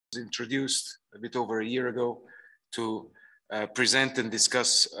introduced a bit over a year ago to present and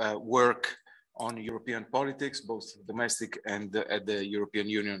discuss work on European politics, both domestic and at the European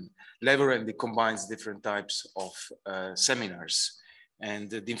Union level, and it combines different types of seminars. And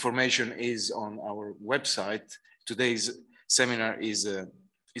the information is on our website. Today's seminar is a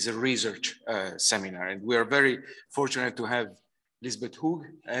research seminar, and we are very fortunate to have Liesbet Hooghe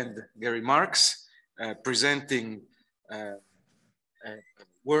and Gary Marks presenting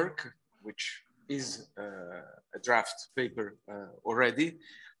work, which is a draft paper already,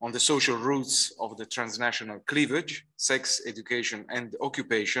 on the social roots of the transnational cleavage, sex, education, and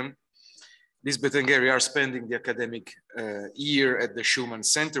occupation. Liesbet and Gary are spending the academic year at the Schuman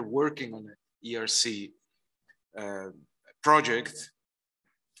Center working on an ERC project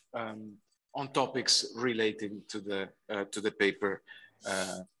on topics relating to the paper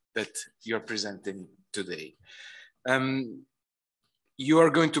that you're presenting today. You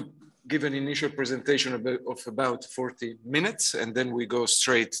are going to give an initial presentation of about 40 minutes, and then we go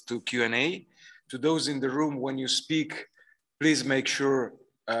straight to Q&A. To those in the room, when you speak, please make sure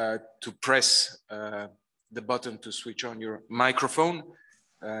to press the button to switch on your microphone.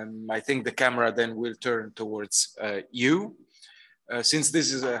 I think the camera then will turn towards you. Since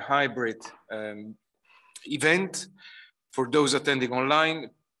this is a hybrid event, for those attending online,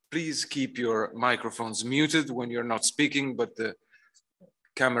 please keep your microphones muted when you're not speaking, but the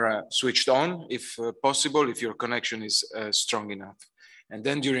camera switched on if possible, if your connection is strong enough. And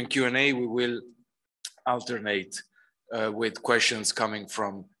then during Q&A, we will alternate with questions coming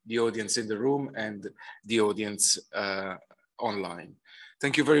from the audience in the room and the audience online.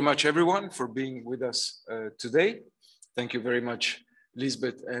 Thank you very much, everyone, for being with us today. Thank you very much,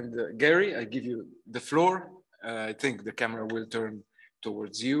 Liesbet and Gary. I give you the floor. I think the camera will turn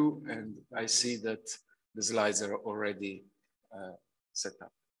towards you, and I see that the slides are already set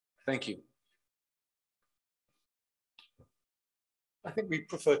up. Thank you. I think we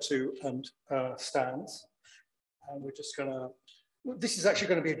prefer to stand, and we're just gonna, this is actually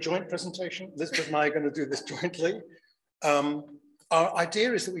gonna be a joint presentation. Liesbet and I are gonna do this jointly. Our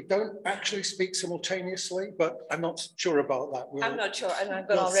idea is that we don't actually speak simultaneously, but I'm not sure about that. I'm not sure, and I'm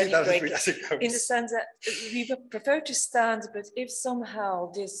going to already break it. In the sense that we would prefer to stand, but if somehow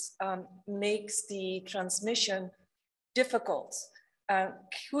this makes the transmission difficult,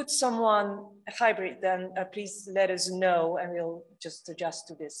 could someone hybrid then please let us know, and we'll just adjust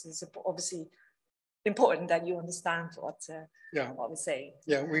to this. It's obviously important that you understand what we're saying.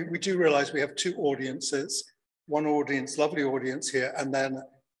 Yeah, we do realize we have two audiences. One audience, lovely audience here, and then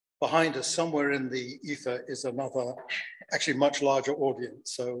behind us, somewhere in the ether, is another, actually much larger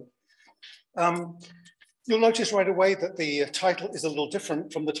audience. So you'll notice right away that the title is a little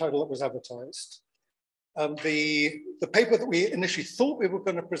different from the title that was advertised. The paper that we initially thought we were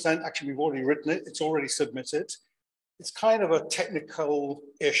going to present, actually we've already written it, it's already submitted. It's kind of a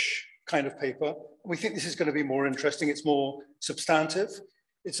technical-ish kind of paper. We think this is going to be more interesting, it's more substantive.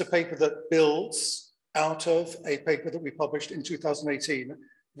 It's a paper that builds out of a paper that we published in 2018.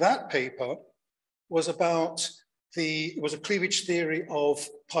 That paper was about it was a cleavage theory of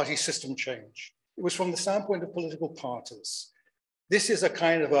party system change. It was from the standpoint of political parties. This is a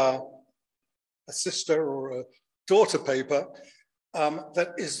kind of a sister or a daughter paper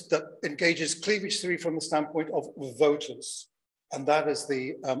that engages cleavage theory from the standpoint of voters. And that is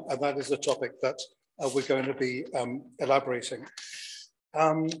the topic that we're going to be elaborating.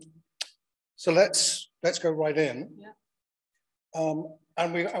 So let's go right in. Yeah. I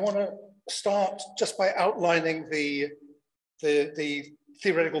want to start just by outlining the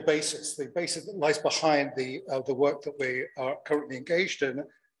theoretical basis, the basis that lies behind the work that we are currently engaged in,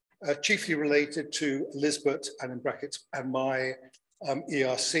 chiefly related to Liesbet and in brackets and my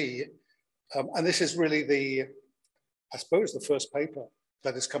ERC. And this is really I suppose, the first paper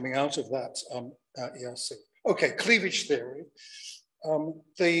that is coming out of that ERC. Okay, cleavage theory.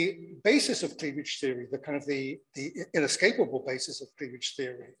 The basis of cleavage theory, the kind of the inescapable basis of cleavage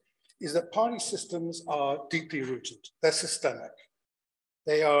theory, is that party systems are deeply rooted. They're systemic.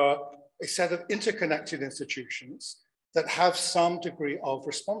 They are a set of interconnected institutions that have some degree of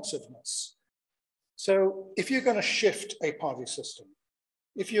responsiveness. So if you're going to shift a party system,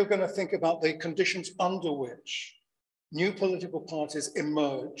 if you're going to think about the conditions under which new political parties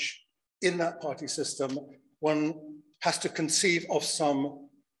emerge in that party system, one has to conceive of some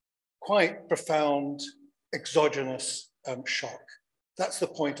quite profound exogenous shock. That's the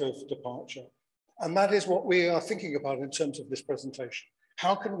point of departure. And that is what we are thinking about in terms of this presentation.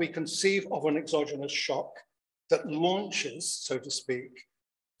 How can we conceive of an exogenous shock that launches, so to speak,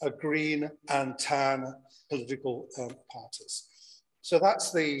 a green and tan political parties? So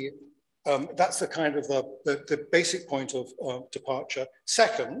that's the kind of the basic point of departure.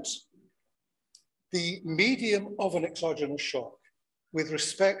 Second, the medium of an exogenous shock with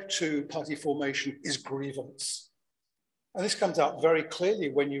respect to party formation is grievance. And this comes out very clearly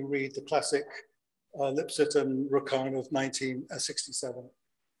when you read the classic Liesbet and Rakan of 1967.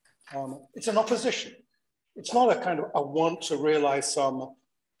 It's an opposition. It's not a kind of a want to realize some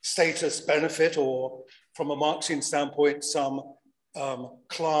status benefit or, from a Marxian standpoint, some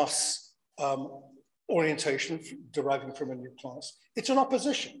class orientation deriving from a new class. It's an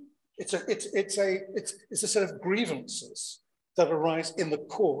opposition. It's a set of grievances that arise in the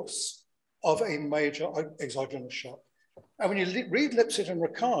course of a major exogenous shock. And when you read Liesbet and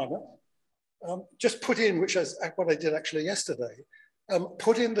Rakan, just put in, which is what I did actually yesterday,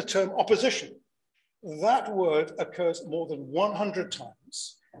 put in the term opposition. That word occurs more than 100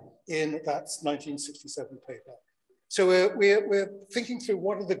 times in that 1967 paper. So we're thinking through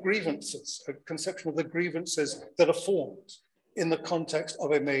what are the grievances, a conception of the grievances that are formed in the context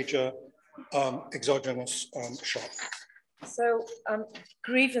of a major exogenous shock. So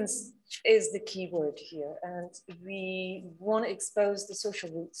grievance is the key word here, and we want to expose the social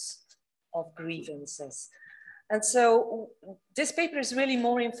roots of grievances. And so this paper is really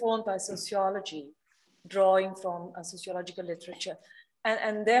more informed by sociology, drawing from a sociological literature,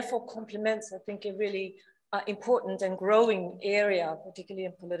 and therefore complements, I think, a really important and growing area, particularly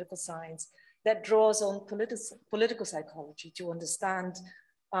in political science, that draws on political psychology to understand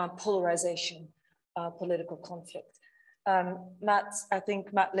polarization, political conflict. Matt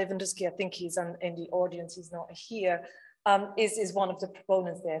Lewandowski, I think he's in the audience, he's not here, is one of the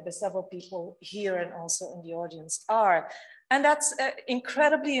proponents there, but several people here and also in the audience are. And that's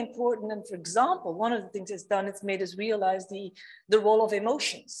incredibly important. And for example, one of the things it's done, it's made us realize the role of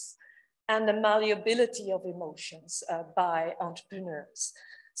emotions and the malleability of emotions by entrepreneurs.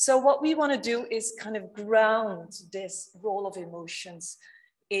 So what we want to do is kind of ground this role of emotions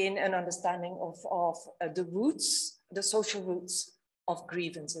in an understanding of the roots, the social roots of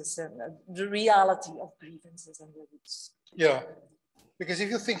grievances and the reality of grievances and the roots. Yeah, because if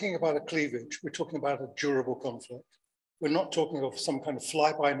you're thinking about a cleavage, we're talking about a durable conflict. We're not talking of some kind of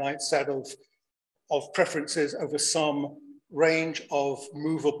fly-by-night set of preferences over some range of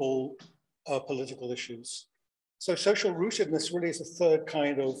movable political issues. So social rootedness really is a third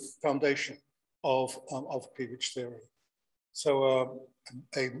kind of foundation of cleavage theory. So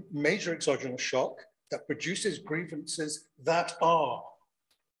a major exogenous shock that produces grievances that are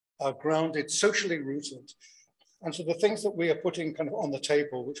grounded, socially rooted. And so the things that we are putting kind of on the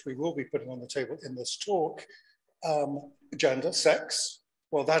table, which we will be putting on the table in this talk, gender, sex,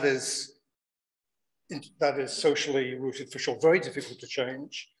 well, that is socially rooted for sure, very difficult to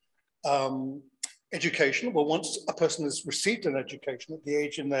change. Education, well, once a person has received an education at the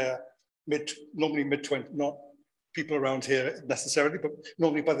age in their normally mid-20s, not people around here necessarily, but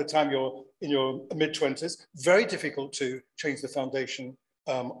normally by the time you're in your mid-20s, very difficult to change the foundation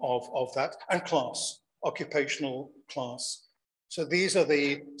of that. And class, occupational class. So these are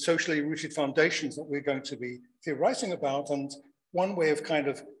the socially rooted foundations that we're going to be theorizing about. And one way of kind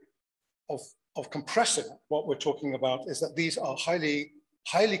of compressing what we're talking about is that these are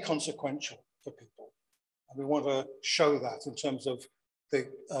highly consequential for people. And we want to show that in terms of the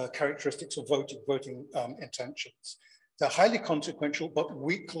characteristics of voting intentions. They're highly consequential, but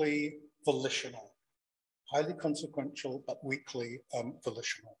weakly volitional. Highly consequential, but weakly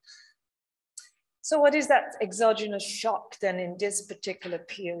volitional. So what is that exogenous shock then in this particular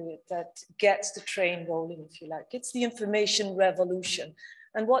period that gets the train rolling, if you like? It's the information revolution.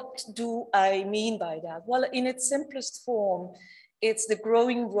 And what do I mean by that? Well, in its simplest form, it's the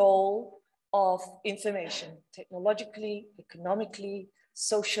growing role of information, technologically, economically,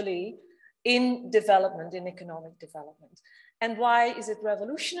 socially, in development, in economic development. And why is it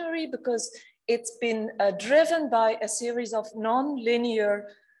revolutionary? Because it's been driven by a series of non-linear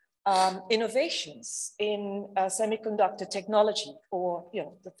innovations in semiconductor technology, or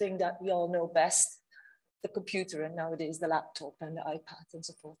the thing that we all know best, the computer, and nowadays the laptop and the iPad and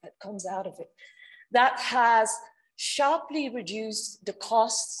so forth that comes out of it. That has sharply reduced the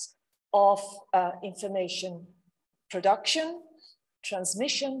costs of information production,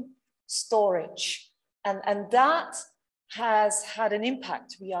 transmission, storage. And that has had an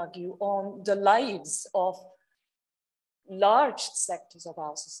impact, we argue, on the lives of large sectors of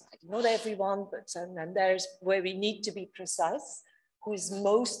our society. Not everyone, but and there's where we need to be precise, who is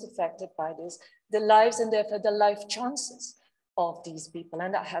most affected by this, the lives and therefore the life chances of these people.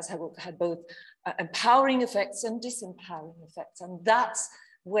 And that has had both empowering effects and disempowering effects. And that's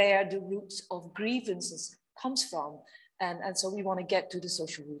where the roots of grievances comes from. And so we want to get to the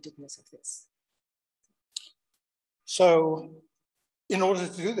social rootedness of this. So in order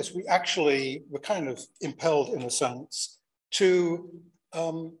to do this, we're kind of impelled, in a sense, to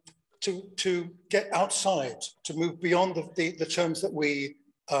get outside, to move beyond the terms that we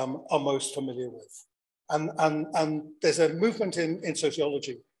are most familiar with. And there's a movement in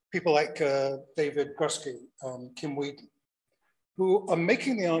sociology, people like David Grusky, Kim Wheaton, who are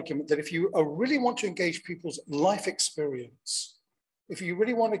making the argument that if you really want to engage people's life experience, if you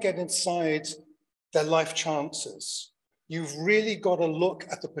really want to get inside their life chances, you've really got to look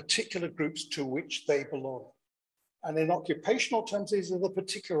at the particular groups to which they belong. And in occupational terms, these are the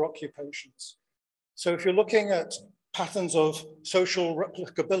particular occupations. So if you're looking at patterns of social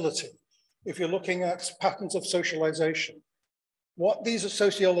replicability, if you're looking at patterns of socialization, what these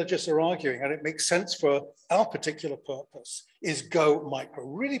sociologists are arguing, and it makes sense for our particular purpose, is go micro.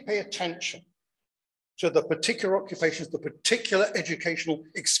 Really pay attention to the particular occupations, the particular educational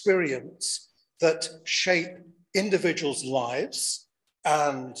experience that shape individuals' lives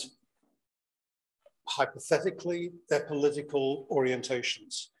and hypothetically their political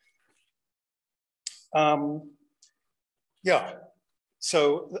orientations. Yeah,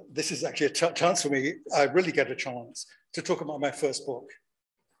 so this is actually a chance for me. I really get a chance to talk about my first book,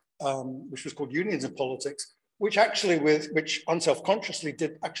 which was called Unions in Politics, which unselfconsciously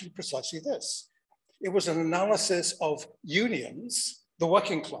did actually precisely this. It was an analysis of unions, the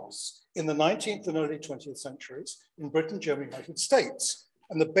working class, in the 19th and early 20th centuries in Britain, Germany, United States.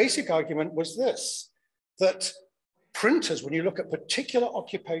 And the basic argument was this, that printers, when you look at particular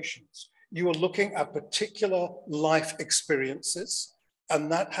occupations, you are looking at particular life experiences, and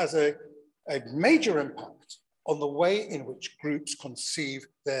that has a major impact on the way in which groups conceive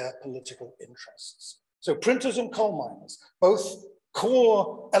their political interests. So printers and coal miners, both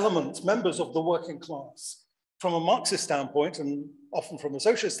core elements, members of the working class. From a Marxist standpoint, and often from a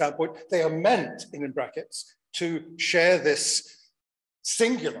socialist standpoint, they are meant, in brackets, to share this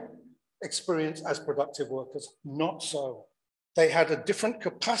singular experience as productive workers. Not so. They had a different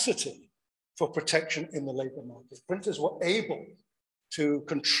capacity for protection in the labor market. Printers were able to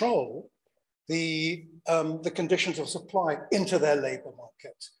control the conditions of supply into their labor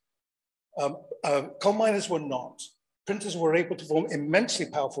market. Coal miners were not. Printers were able to form immensely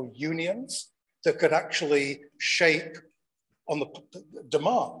powerful unions that could actually shape on the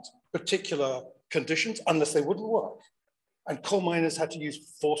demand particular conditions unless they wouldn't work. And coal miners had to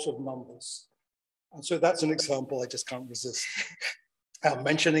use force of numbers. And so that's an example, I just can't resist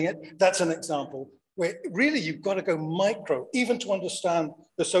mentioning it. That's an example where really you've got to go micro, even to understand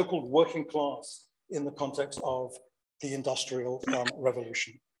the so-called working class in the context of the Industrial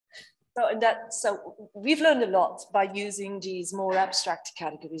Revolution. So we've learned a lot by using these more abstract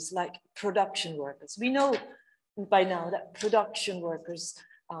categories like production workers. We know by now that production workers,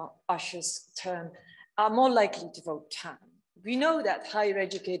 Usher's term, are more likely to vote TAN. We know that higher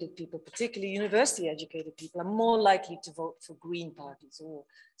educated people, particularly university educated people, are more likely to vote for Green parties or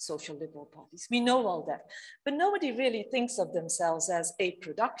social liberal parties. We know all that, but nobody really thinks of themselves as a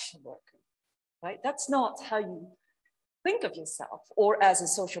production worker, right? That's not how you think of yourself, or as a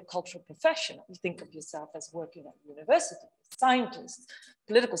social cultural professional. You think of yourself as working at university, scientist,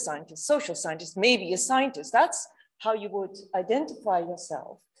 political scientist, social scientist, maybe a scientist. That's how you would identify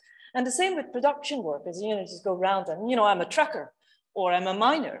yourself. And the same with production workers, just go around and, I'm a trucker, or I'm a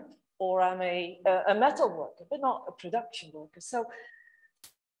miner, or I'm a metal worker, but not a production worker. So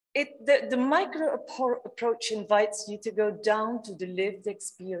the micro approach invites you to go down to the lived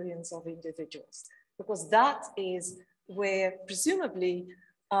experience of individuals, because that is where presumably,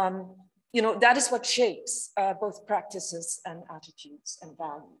 that is what shapes both practices and attitudes and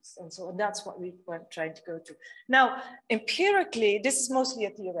values. And that's what we were trying to go to. Now, empirically, this is mostly a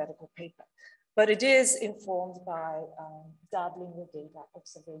theoretical paper, but it is informed by dabbling with data,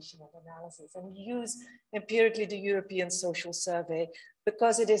 observation and analysis. And we use empirically the European Social Survey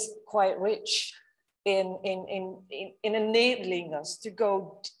because it is quite rich in enabling us to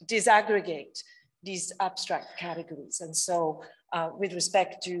go disaggregate these abstract categories. And so with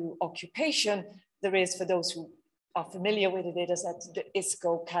respect to occupation, there is, for those who are familiar with the data set, the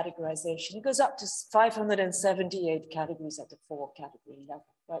ISCO categorization. It goes up to 578 categories at the 4 category level,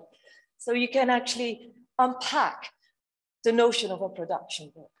 right? So you can actually unpack the notion of a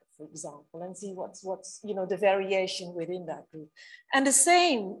production worker, for example, and see what's the variation within that group. And the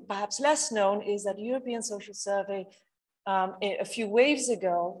same, perhaps less known, is that the European Social Survey a few waves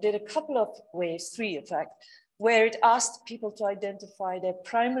ago did a couple of waves, 3 in fact, where it asked people to identify their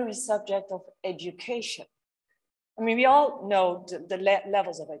primary subject of education I mean, we all know the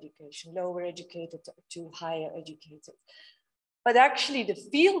levels of education, lower educated to higher educated. But actually the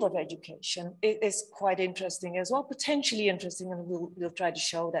field of education is quite interesting as well, potentially interesting, and we'll try to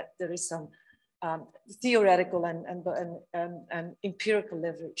show that there is some theoretical and empirical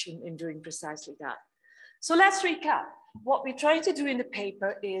leverage in doing precisely that. So let's recap. What we're trying to do in the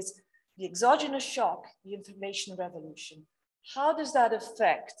paper is the exogenous shock, the information revolution. How does that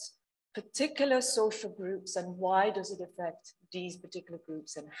affect particular social groups, and why does it affect these particular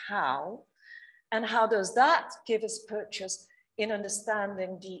groups, and how? And how does that give us purchase in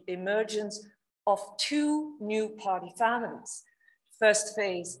understanding the emergence of two new party families? First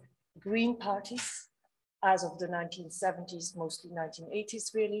phase, green parties, as of the 1970s, mostly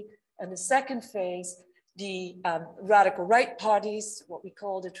 1980s really. And the second phase, the radical right parties, what we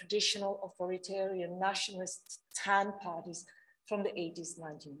call the traditional authoritarian nationalist tan parties from the 80s,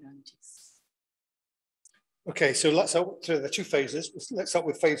 1990s. Okay, so let's start through the two phases. Let's start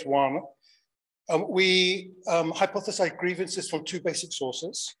with phase one. We hypothesized grievances from two basic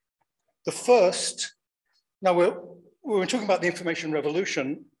sources. The first, now when we're talking about the information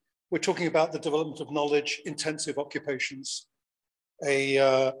revolution, we're talking about the development of knowledge-intensive occupations,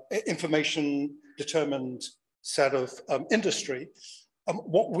 a information-determined set of industry.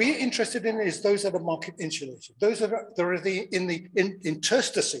 What we're interested in is those that are market insulated, those that are in the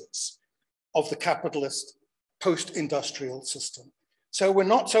interstices of the capitalist post-industrial system. So we're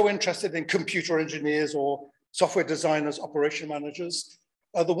not so interested in computer engineers or software designers, operation managers.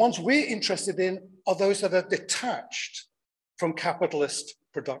 The ones we're interested in are those that are detached from capitalist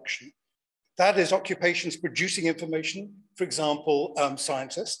production. That is occupations producing information, for example,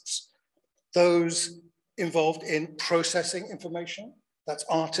 scientists, those involved in processing information, that's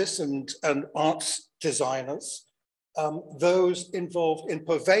artists and arts designers, those involved in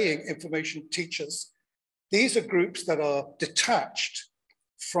purveying information, teachers. These are groups that are detached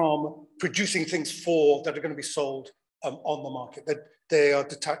from producing things that are going to be sold on the market. That they are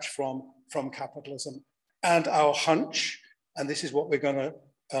detached from capitalism. And our hunch, and this is what we're going to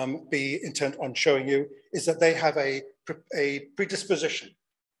be intent on showing you, is that they have a predisposition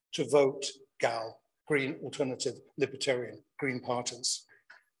to vote GAL, Green Alternative Libertarian, Green parties.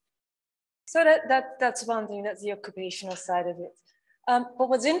 So that's one thing, that's the occupational side of it. But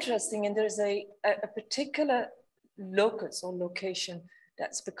what's interesting, and there's a particular locus or location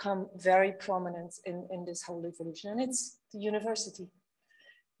that's become very prominent in this whole evolution, and it's the university.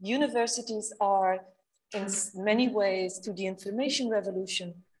 Universities are, in many ways, to the information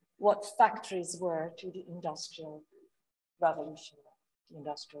revolution, what factories were to the industrial revolution, the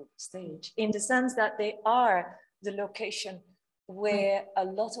industrial stage, in the sense that they are the location where a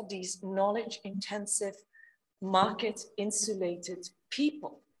lot of these knowledge-intensive, market-insulated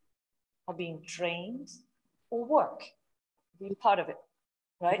people are being trained or work, being part of it,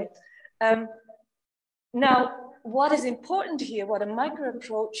 right? Now, what is important here, what a micro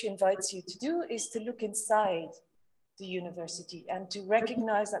approach invites you to do, is to look inside the university and to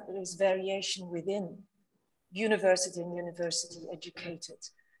recognize that there is variation within university and university educated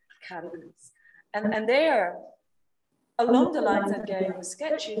categories. And there, along the lines that Gary was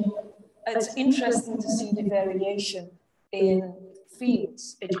sketching, it's interesting to see the variation in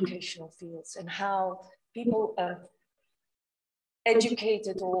fields, educational fields, and how people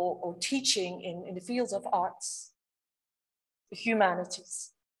educated or teaching in the fields of arts,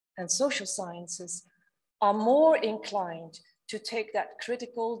 humanities, and social sciences are more inclined to take that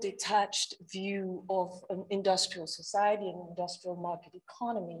critical, detached view of an industrial society and industrial market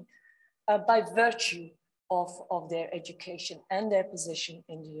economy by virtue of their education and their position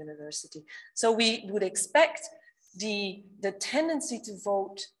in the university. So we would expect the tendency to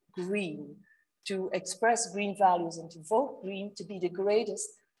vote green, to express green values and to vote green to be the greatest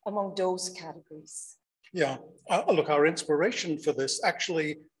among those categories. Yeah, look, our inspiration for this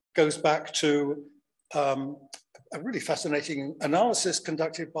actually goes back to a really fascinating analysis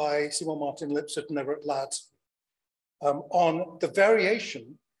conducted by Simon Martin Lipset and Everett Ladd on the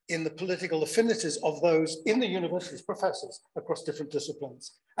variation in the political affinities of those in the universities, professors across different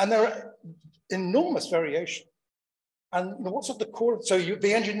disciplines. And there are enormous variation. And what's at the core? So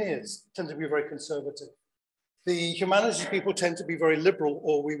the engineers tend to be very conservative. The humanities people tend to be very liberal,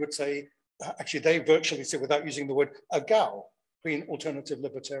 or we would say, actually they virtually say, without using the word, a GAL, Green Alternative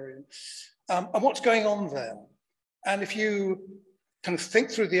Libertarian. And what's going on there? And if you kind of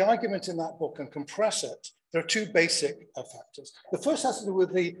think through the argument in that book and compress it, there are two basic factors. The first has to do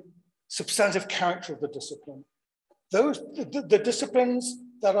with the substantive character of the discipline. The disciplines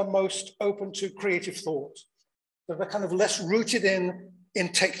that are most open to creative thought, that are kind of less rooted in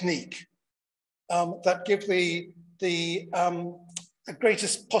technique, that give the the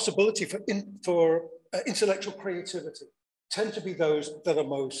greatest possibility for intellectual creativity tend to be those that are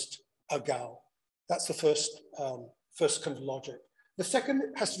most gal. That's the first kind of logic. The second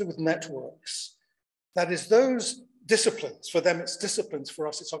has to do with networks. That is those disciplines, for them it's disciplines, for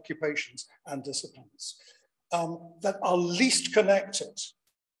us it's occupations and disciplines, that are least connected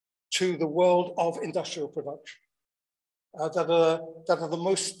to the world of industrial production, that are the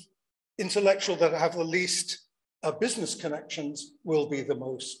most intellectual, that have the least business connections, will be the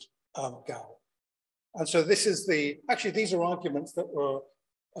most gal. And so this is actually these are arguments that were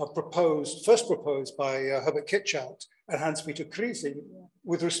first proposed by Herbert Kitchout and Hans-Peter Krisi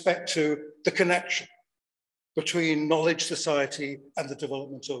with respect to the connection between knowledge society and the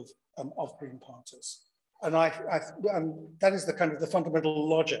development of green parties. And that is the kind of the fundamental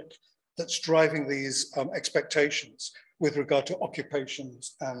logic that's driving these expectations with regard to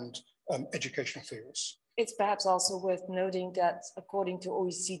occupations and educational fields. It's perhaps also worth noting that according to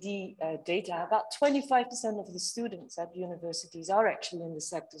OECD data, about 25% of the students at universities are actually in the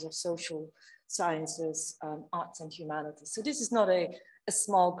sectors of social sciences, arts and humanities. So this is not a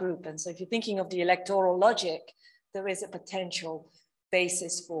small group. And so if you're thinking of the electoral logic, there is a potential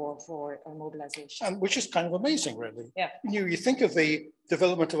basis for mobilization. And which is kind of amazing, really. Yeah. You think of the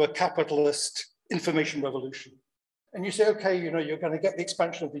development of a capitalist information revolution, and you say, okay, you're going to get the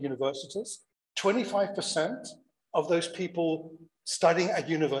expansion of the universities. 25% of those people studying at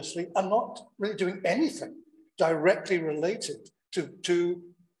university are not really doing anything directly related to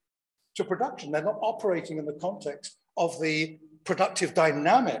production. They're not operating in the context of the productive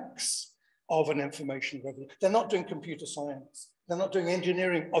dynamics of an information revolution. They're not doing computer science. They're not doing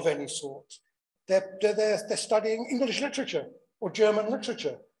engineering of any sort. They're studying English literature or German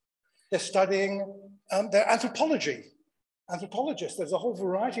literature. They're studying their anthropology. Anthropologists, there's a whole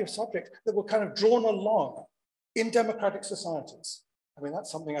variety of subjects that were kind of drawn along in democratic societies. I mean, that's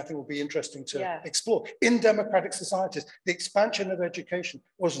something I think will be interesting to explore. In democratic societies, the expansion of education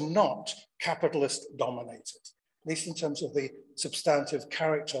was not capitalist dominated, at least in terms of the substantive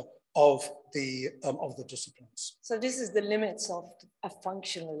character of the disciplines. So this is the limits of a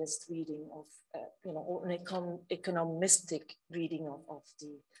functionalist reading of, or an economistic reading of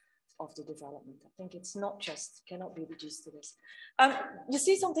the development. I think it's not just, cannot be reduced to this. You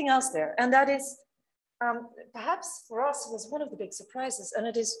see something else there, and that is, perhaps for us was one of the big surprises, and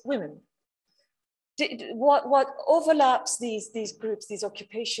it is women. What overlaps these groups, these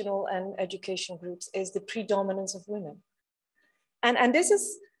occupational and educational groups, is the predominance of women. And this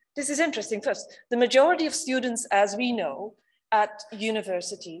is interesting. First, the majority of students, as we know, at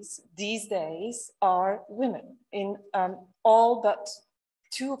universities these days are women. In all but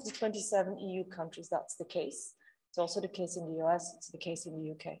 2 of the 27 EU countries, that's the case. It's also the case in the US, it's the case in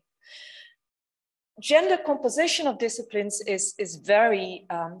the UK. Gender composition of disciplines is very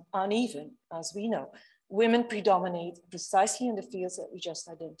uneven, as we know. Women predominate precisely in the fields that we just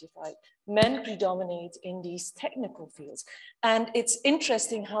identified. Men predominate in these technical fields. And it's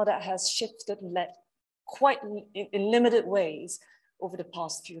interesting how that has shifted quite in limited ways over the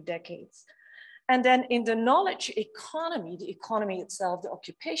past few decades. And then in the knowledge economy, the economy itself, the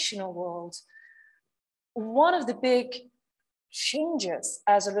occupational world, one of the big changes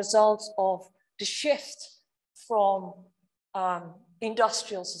as a result of the shift from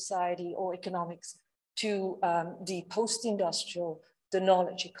industrial society or economics to the post-industrial, the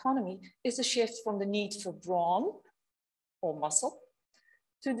knowledge economy, is a shift from the need for brawn or muscle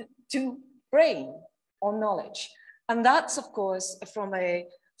to brain or knowledge. And that's, of course, from a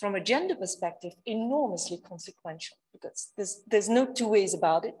gender perspective, enormously consequential, because there's no two ways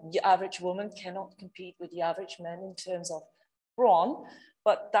about it. The average woman cannot compete with the average man in terms of brawn,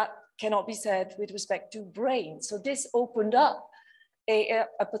 but that cannot be said with respect to brain. So this opened up a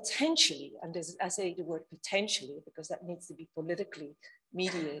potentially, and I say the word potentially because that needs to be politically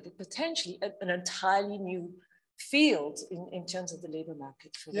mediated, potentially an entirely new field in terms of the labor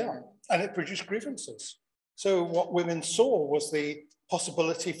market for women. And it produced grievances. So what women saw was the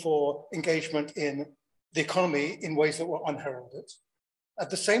possibility for engagement in the economy in ways that were unheralded. At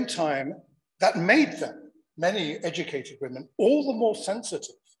the same time, that made them, many educated women, all the more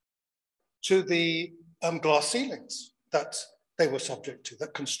sensitive to the glass ceilings that they were subject to,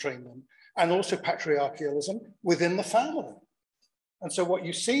 that constrained them, and also patriarchalism within the family. And so what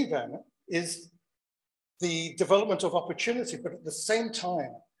you see then is the development of opportunity, but at the same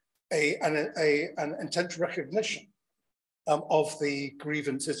time, an intense recognition of the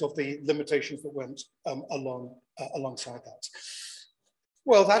grievances, of the limitations that went alongside that.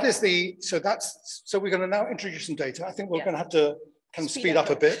 Well, that is so we're going to now introduce some data. I think we're going to have to kind of speed up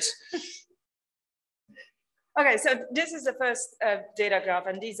a bit. Okay, so this is the first data graph,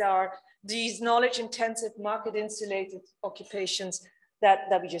 and these are these knowledge-intensive, market-insulated occupations that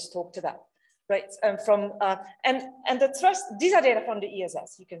we just talked about, right? And the thrust, these are data from the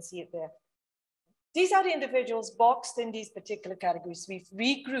ESS, you can see it there. These are the individuals boxed in these particular categories. We've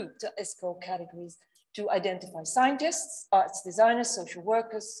regrouped the ISCO categories to identify scientists, arts designers, social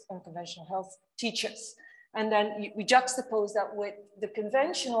workers, unconventional health, teachers. And then we juxtapose that with the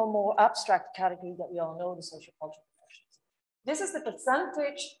conventional, more abstract category that we all know, the social cultural professionals. This is the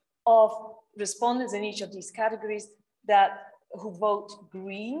percentage of respondents in each of these categories who vote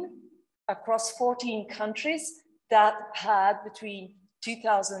green across 14 countries that had between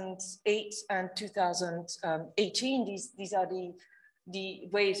 2008 and 2018. These are the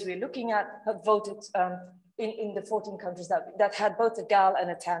ways we're looking at, have voted in the 14 countries that had both a GAL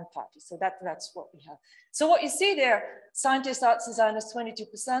and a TAN party. So that's what we have. So what you see there, scientists, arts designers,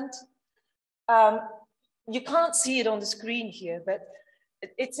 22%. You can't see it on the screen here, but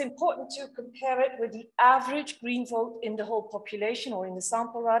it's important to compare it with the average green vote in the whole population, or in the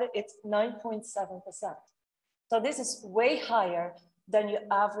sample rather, it's 9.7%. So this is way higher than your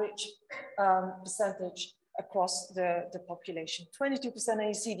average percentage across the population. 22%, and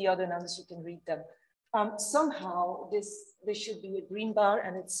you see the other numbers, you can read them. Somehow this should be a green bar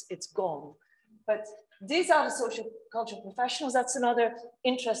and it's gone. But these are the social cultural professionals. That's another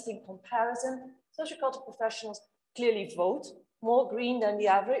interesting comparison. Social cultural professionals clearly vote more green than the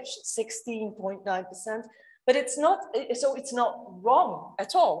average, 16.9%. But it's not wrong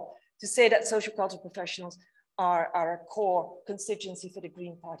at all to say that social cultural professionals are a core constituency for the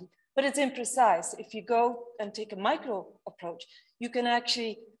Green Party. But it's imprecise. If you go and take a micro approach, you can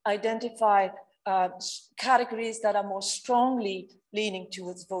actually identify categories that are more strongly leaning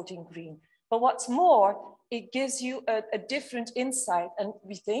towards voting green. But what's more, it gives you a different insight, and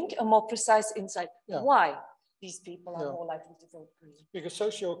we think a more precise insight why these people are more likely to vote green. Because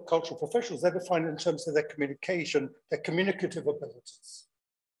socio-cultural professionals, they're defined in terms of their communication, their communicative abilities,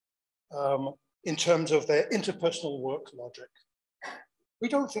 in terms of their interpersonal work logic. We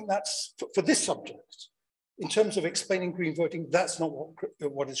don't think that's, for this subject, in terms of explaining green voting, that's not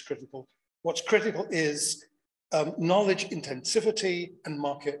what is critical. What's critical is knowledge intensivity and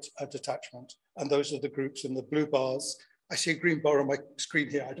market detachment. And those are the groups in the blue bars. I see a green bar on my screen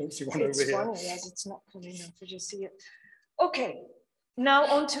here. I don't see one over here. It's funny, yes, it's not coming up, I just see it. Okay, now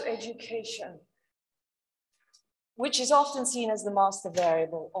on to education, which is often seen as the master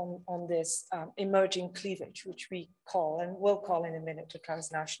variable on this emerging cleavage, which we call, and will call in a minute, the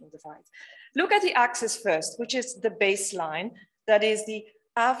transnational divide. Look at the axis first, which is the baseline, that is the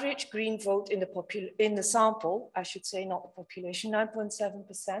average green vote in the sample, I should say, not the population,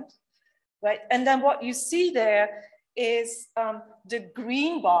 9.7%, right? And then what you see there is the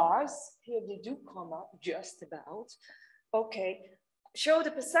green bars, here they do come up just about, okay, show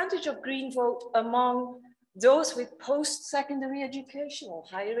the percentage of green vote among those with post-secondary education or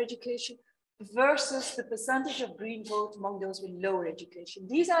higher education versus the percentage of green vote among those with lower education.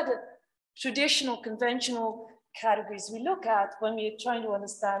 These are the traditional, conventional categories we look at when we're trying to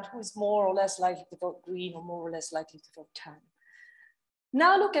understand who is more or less likely to vote green or more or less likely to vote tan.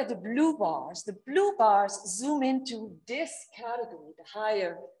 Now look at the blue bars. The blue bars zoom into this category, the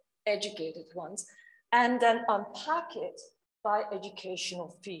higher educated ones, and then unpack it by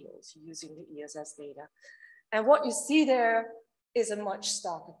educational fields using the ESS data. And what you see there is a much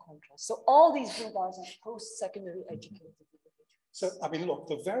starker contrast. So all these blue bars are post-secondary educated individuals. So, I mean, look,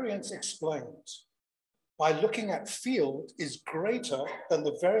 the variance explained by looking at field is greater than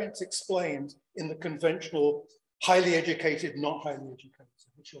the variance explained in the conventional highly educated, not highly educated,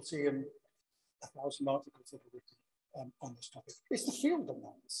 which you'll see in 1,000 articles that are written on this topic. It's the field that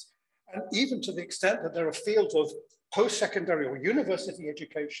matters. And even to the extent that there are fields of post-secondary or university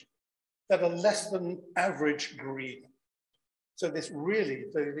education that are less than average green. So this really,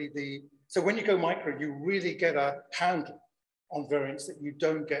 so when you go micro, you really get a handle on variance that you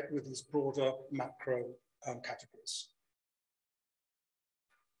don't get with these broader macro categories.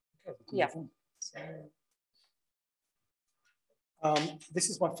 Okay, yeah. This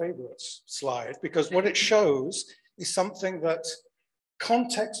is my favorite slide because what it shows is something that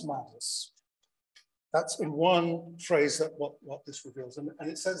context matters. That's in one phrase that what this reveals. And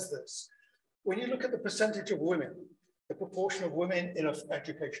it says this: when you look at the percentage of women, the proportion of women in an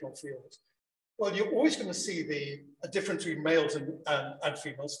educational field, well, you're always going to see a difference between males and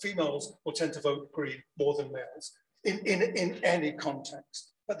females. Females will tend to vote green more than males in any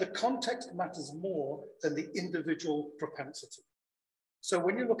context. But the context matters more than the individual propensity. So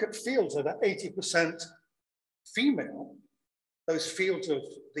when you look at fields that are 80% female, those fields of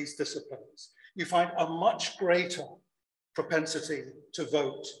these disciplines, you find a much greater propensity to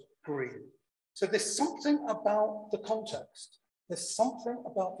vote green. So there's something about the context. There's something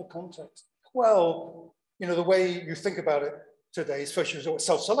about the context. Well, you know, the way you think about it today is first you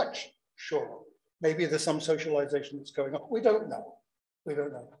self-selection, sure. Maybe there's some socialization that's going on. We don't know. We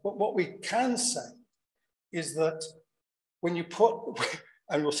don't know. But what we can say is that when you put,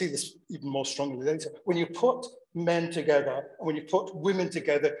 and we'll see this even more strongly later, when you put men together, and when you put women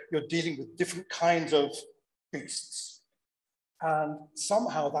together, you're dealing with different kinds of beasts. And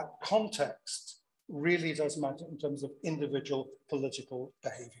somehow that context really does matter in terms of individual political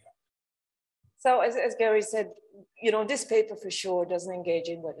behavior. So as Gary said, you know, this paper for sure doesn't engage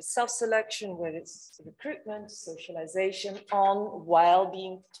in whether it's self-selection, whether it's recruitment, socialization on while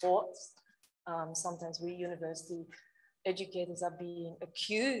being taught. Sometimes we university educators are being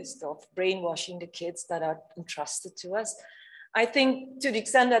accused of brainwashing the kids that are entrusted to us. I think to the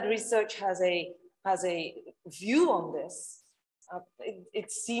extent that research has a view on this,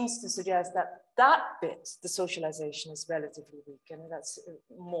 it seems to suggest that that bit, the socialization, is relatively weak, and that's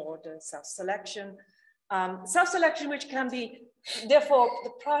more the self-selection. Self-selection, which can be, therefore, the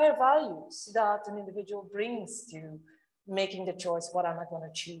prior values that an individual brings to making the choice, what am I going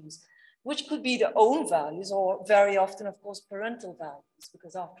to choose, which could be their own values, or very often, of course, parental values,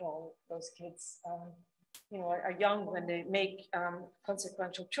 because after all, those kids you know, are young when they make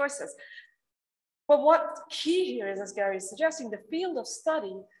consequential choices. But what key here is, as Gary is suggesting, the field of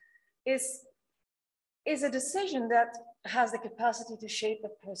study is a decision that has the capacity to shape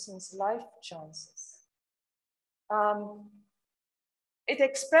a person's life chances. It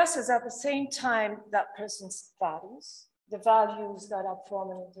expresses at the same time that person's values, the values that are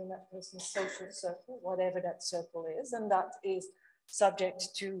prominent in that person's social circle, whatever that circle is, and that is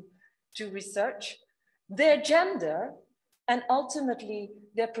subject to research, their gender, and ultimately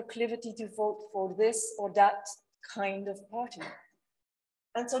their proclivity to vote for this or that kind of party.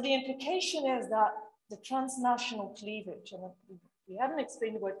 And so the implication is that the transnational cleavage, and we haven't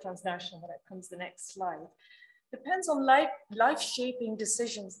explained the word transnational, but that comes the next slide, depends on life-shaping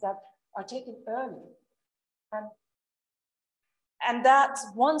decisions that are taken early. And that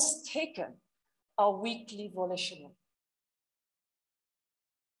once taken are weakly volitional.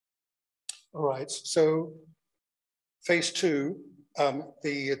 All right, so phase two,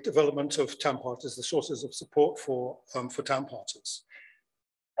 the development of TAM parties, the sources of support for TAM parties.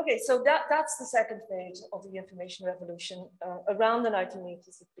 Okay, so that's the second phase of the information revolution. Around the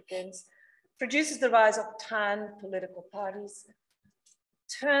 1980s, it begins, produces the rise of TAN political parties,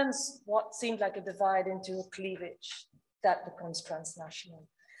 turns what seemed like a divide into a cleavage that becomes transnational.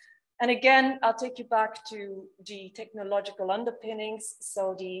 And again, I'll take you back to the technological underpinnings.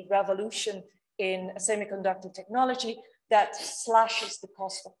 So the revolution in semiconductor technology that slashes the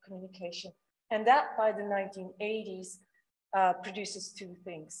cost of communication. And that by the 1980s produces two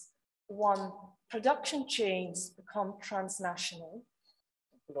things. One, production chains become transnational,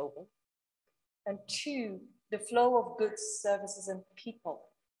 global. And two, the flow of goods, services, and people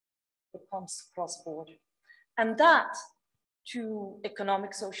becomes cross-border. And that, to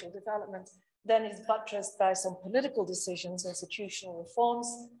economic social development, then is buttressed by some political decisions, institutional reforms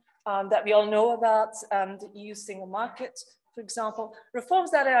that we all know about, the EU single market, for example,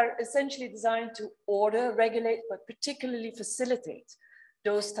 reforms that are essentially designed to order, regulate, but particularly facilitate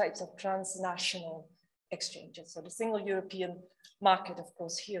those types of transnational exchanges. So the single European market, of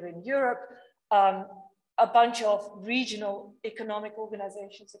course, here in Europe, a bunch of regional economic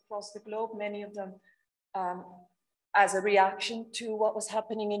organizations across the globe, many of them as a reaction to what was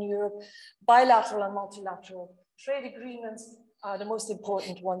happening in Europe. Bilateral and multilateral trade agreements are the most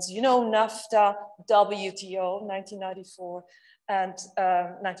important ones. You know, NAFTA, WTO, 1994, and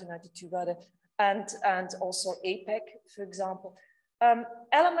 1992 rather, and also APEC, for example.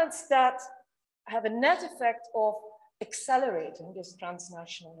 Elements that have a net effect of accelerating this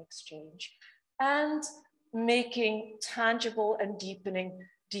transnational exchange and making tangible and deepening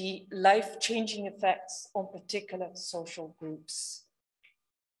the life-changing effects on particular social groups.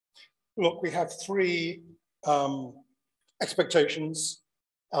 Look, we have three expectations,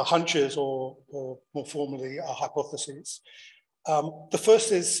 hunches, or more formally, hypotheses. The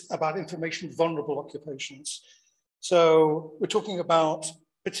first is about information vulnerable occupations. So we're talking about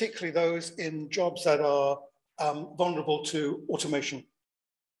particularly those in jobs that are vulnerable to automation.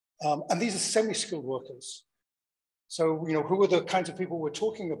 And these are semi-skilled workers. So, you know, who are the kinds of people we're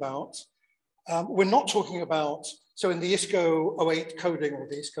talking about? We're not talking about, so in the ISCO 08 coding or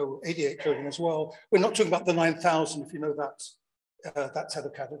the ISCO 88 coding as well, we're not talking about the 9,000, if you know that set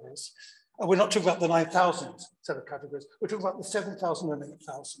of categories. We're not talking about the 9,000 set of categories. We're talking about the 7,000 and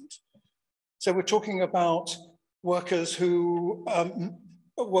 8,000. So we're talking about workers who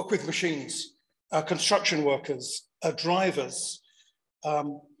work with machines, construction workers, drivers.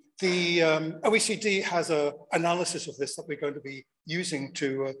 The OECD has an analysis of this that we're going to be using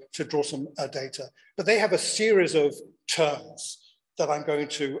to draw some data, but they have a series of terms that I'm going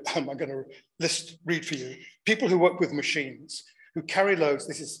to read for you. People who work with machines, who carry loads.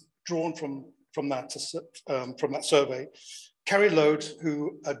 This is drawn from that survey. Carry loads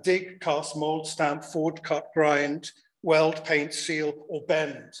who dig, cast, mold, stamp, forge, cut, grind, weld, paint, seal, or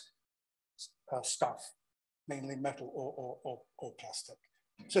bend stuff, mainly metal or plastic.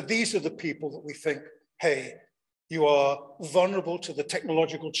 So these are the people that we think, hey, you are vulnerable to the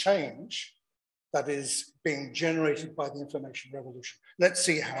technological change that is being generated by the information revolution. Let's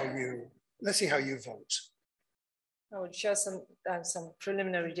see how you vote. I will share some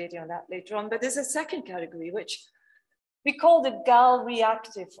preliminary data on that later on, but there's a second category, which we call the GAL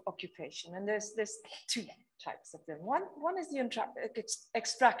reactive occupation. And there's two types of them. One is the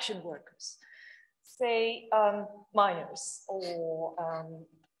extraction workers, say miners or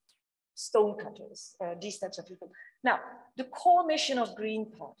stone cutters, these types of people. Now, the core mission of Green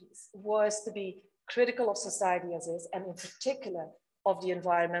parties was to be critical of society as is, and in particular of the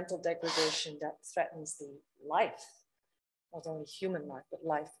environmental degradation that threatens the life, not only human life, but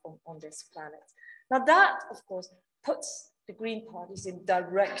life on this planet. Now that, of course, puts the Green parties in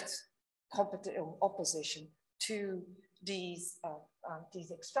direct opposition to these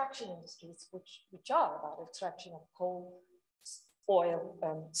extraction industries, which are about extraction of coal, oil,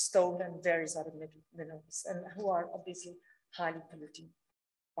 stone, and various other minerals, and who are obviously highly polluting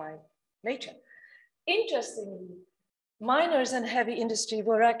by nature. Interestingly, miners and heavy industry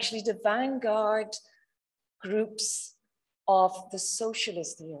were actually the vanguard groups of the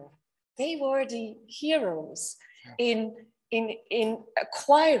socialist era. They were the heroes in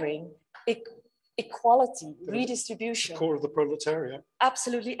acquiring equality, redistribution. The core of the proletariat.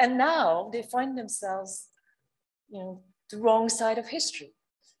 Absolutely, and now they find themselves, the wrong side of history.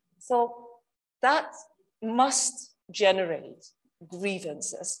 So that must generate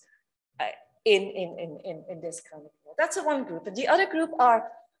grievances in this kind of work. That's one group. And the other group are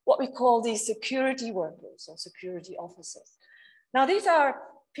what we call the security workers or security officers. Now, these are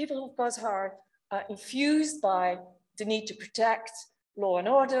people who, of course, are infused by the need to protect law and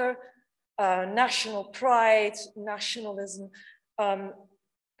order, national pride, nationalism,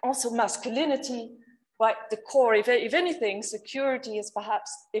 also masculinity. Right, the core, if anything, security is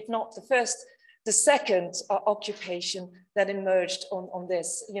perhaps, if not the first, the second occupation that emerged on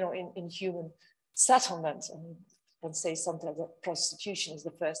this, in human settlement. I mean, one say something like that prostitution is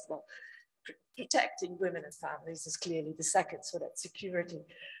the first one. Protecting women and families is clearly the second, so that's security.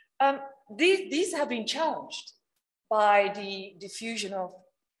 These have been challenged by the diffusion of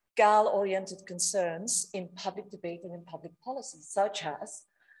GAL-oriented concerns in public debate and in public policy, such as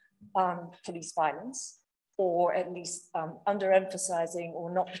police violence, or at least underemphasizing or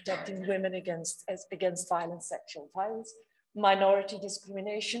not protecting women against violence, sexual violence, minority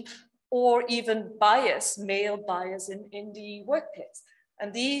discrimination, or even bias, male bias in the workplace.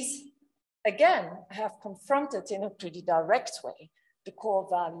 And these, again, have confronted in a pretty direct way the core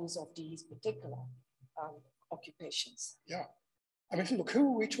values of these particular occupations. Yeah, I mean, look,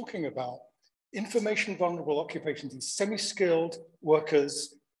 who are we talking about? Information vulnerable occupations, these semi-skilled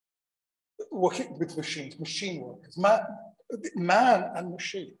workers working with machines, machine workers, man and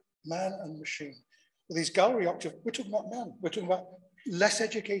machine. With these gallery octave, we're talking about men, we're talking about less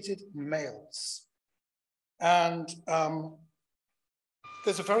educated males. And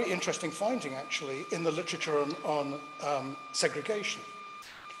there's a very interesting finding actually in the literature on segregation.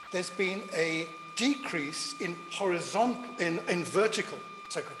 There's been a decrease in vertical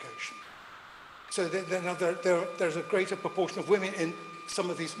segregation. So there's a greater proportion of women in some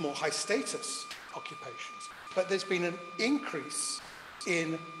of these more high status occupations, but there's been an increase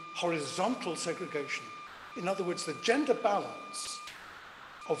in horizontal segregation. In other words, the gender balance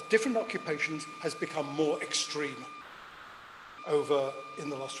of different occupations has become more extreme in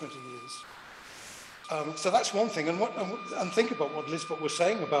the last 20 years. So that's one thing, and think about what Liesbet was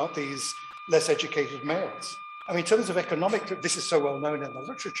saying about these less educated males. I mean, in terms of economic, this is so well known in the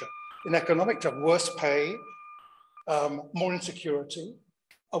literature. In economic terms, worse pay, more insecurity,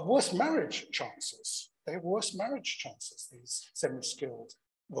 worse marriage chances. They have worse marriage chances, these semi-skilled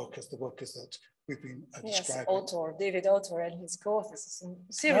workers, the workers that we've been describing. Yes, David Autor and his co-authors,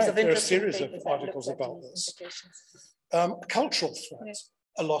 a series of interesting papers. There are a series of articles about this. Cultural threat, yes.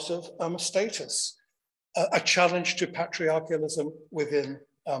 A loss of status, a challenge to patriarchalism within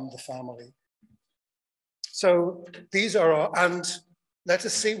the family. So these are and let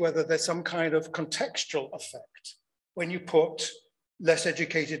us see whether there's some kind of contextual effect when you put less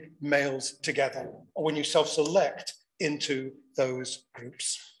educated males together, or when you self-select into those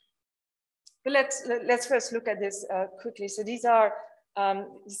groups. But let's first look at this quickly. So these are,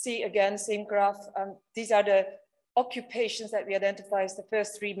 you see again, same graph. These are the occupations that we identify as the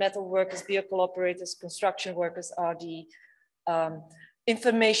first three: metal workers, vehicle operators, construction workers are the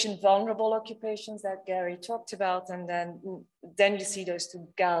information vulnerable occupations that Gary talked about. And then you see those two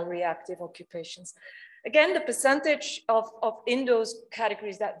GAL reactive occupations. Again, the percentage of in those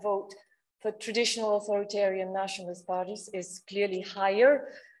categories that vote for traditional authoritarian nationalist parties is clearly higher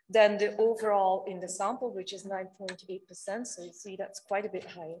than the overall in the sample, which is 9.8%. So you see that's quite a bit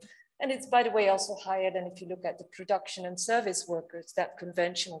higher. And it's, by the way, also higher than if you look at the production and service workers, that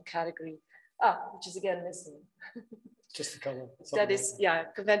conventional category, which is again missing. Just the color. That is, yeah,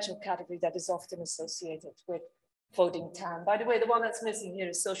 conventional category that is often associated with voting tan. By the way, the one that's missing here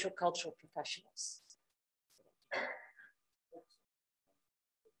is socio-cultural professionals.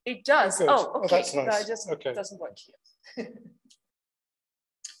 It does. Oh, okay. That's nice. No, it just doesn't work here.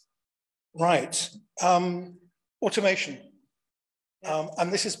 Right. Automation.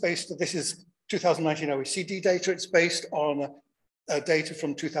 And this is 2019 OECD data. It's based on data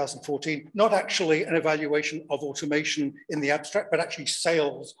from 2014, not actually an evaluation of automation in the abstract, but actually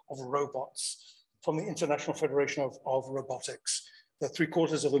sales of robots from the International Federation of Robotics, the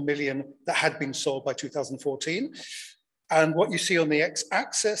 750,000 that had been sold by 2014. And what you see on the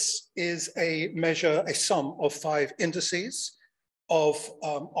x-axis is a measure, a sum of 5 indices of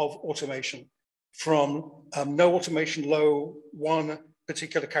automation, from no automation, low, one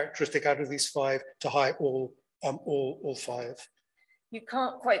particular characteristic out of these 5, to high, all 5. You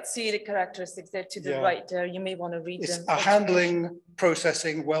can't quite see the characteristics there to the right there. You may want to read them. It's handling,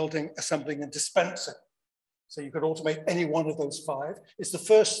 processing, welding, assembling, and dispensing. So you could automate any one of those 5. It's the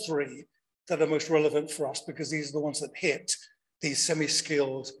first 3 that are most relevant for us, because these are the ones that hit these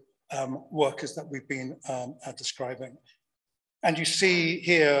semi-skilled workers that we've been describing. And you see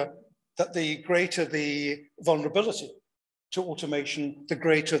here that the greater the vulnerability to automation, the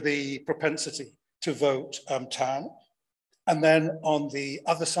greater the propensity to vote tan. And then on the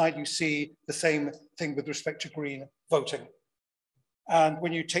other side, you see the same thing with respect to green voting. And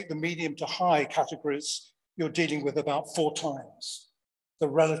when you take the medium to high categories, you're dealing with about 4 times the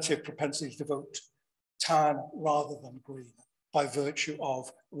relative propensity to vote tan rather than green, by virtue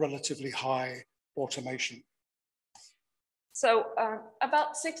of relatively high automation. So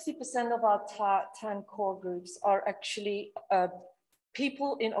about 60% of our tan core groups are actually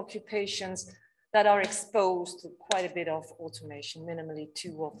people in occupations that are exposed to quite a bit of automation, minimally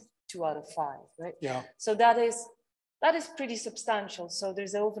 2 out of 5, right? Yeah. So that is pretty substantial. So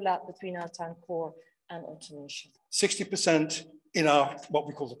there's overlap between our tan core and automation. 60% in our, what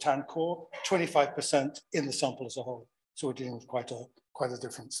we call the tan core, 25% in the sample as a whole. So we're dealing with quite a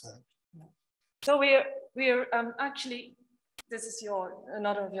difference there. So we're actually, this is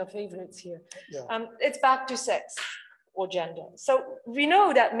another of your favorites here. Yeah. It's back to sex or gender. So we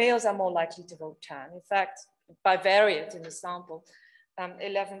know that males are more likely to vote tan. In fact, by variant in the sample,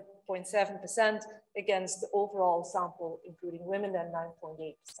 11.7% against the overall sample, including women, and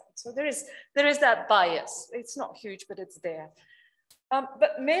 9.8%. So there is that bias. It's not huge, but it's there.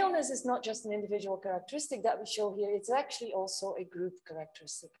 But maleness is not just an individual characteristic that we show here. It's actually also a group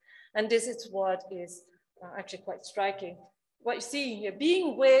characteristic. And this is what is actually quite striking. What you see here,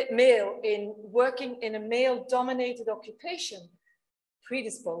 being male in working in a male-dominated occupation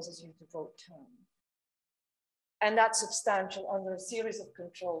predisposes you to vote tan. And that's substantial under a series of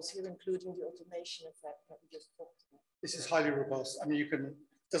controls here, including the automation effect that we just talked about. This is highly robust. I mean,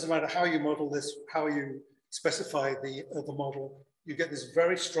 doesn't matter how you model this, how you specify the model, you get this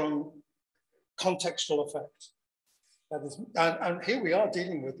very strong contextual effect. That is, and here we are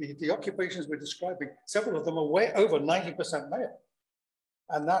dealing with the occupations we're describing. Several of them are way over 90% male.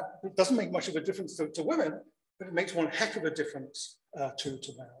 And that doesn't make much of a difference to women, but it makes one heck of a difference to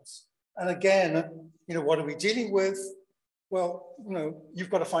males. And again, what are we dealing with? Well, you've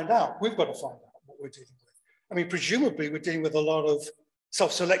got to find out. We've got to find out what we're dealing with. I mean, presumably we're dealing with a lot of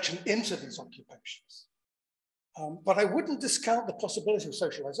self-selection into these occupations. But I wouldn't discount the possibility of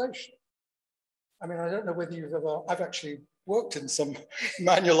socialization. I mean, I don't know whether I've actually worked in some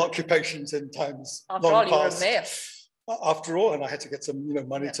manual occupations in times long past. After all, and I had to get some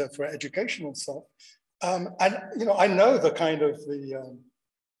money for education and stuff. And I know the kind of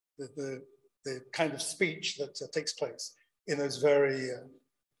the kind of speech that takes place in those very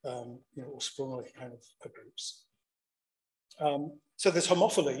Sprungly kind of groups. So there's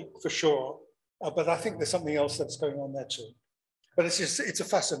homophily for sure, but I think there's something else that's going on there too. But it's just, it's a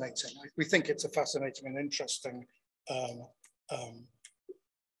fascinating, we think it's a fascinating and interesting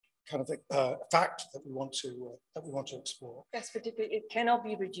kind of fact that we want to explore. Yes, but it cannot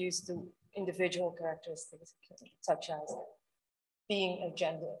be reduced to individual characteristics such as being a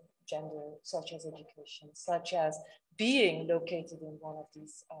gender, such as education, such as being located in one of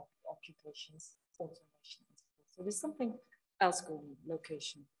these occupations, automation. So there's something else going on,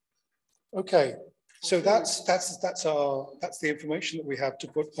 location. Okay, so that's the information that we have to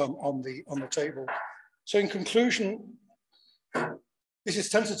put on the table. So in conclusion, this is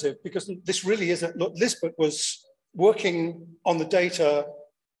tentative because this really isn't. Look, Liesbet was working on the data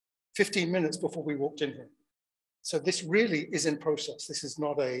 15 minutes before we walked in here. So this really is in process. This is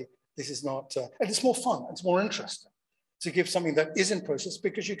not, and it's more fun, it's more interesting to give something that is in process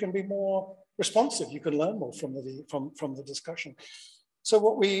because you can be more responsive, you can learn more from the discussion. So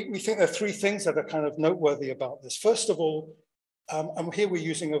what we think there are three things that are kind of noteworthy about this. First of all, and here we're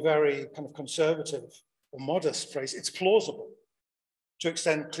using a very kind of conservative or modest phrase, it's plausible to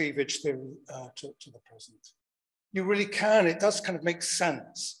extend cleavage theory to the present. You really can, it does kind of make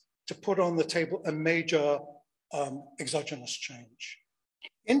sense to put on the table a major exogenous change.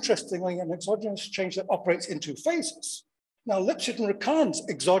 Interestingly, an exogenous change that operates in two phases. Now, Liesbet and Racan's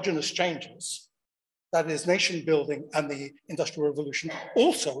exogenous changes, that is nation building and the Industrial Revolution,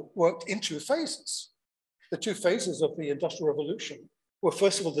 also worked in two phases. The two phases of the Industrial Revolution were,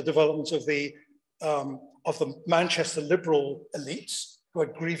 first of all, the development of the Manchester liberal elites who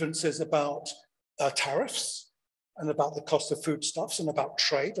had grievances about tariffs and about the cost of foodstuffs and about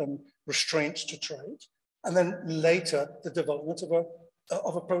trade and restraints to trade. And then later, the development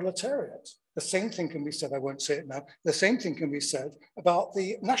of a proletariat. The same thing can be said, I won't say it now, the same thing can be said about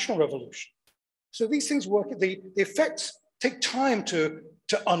the National Revolution. So these things work, the effects take time to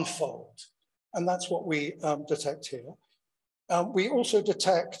unfold. And that's what we detect here. We also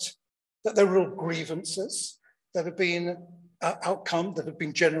detect that there are real grievances that have been that have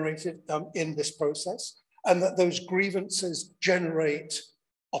been generated in this process, and that those grievances generate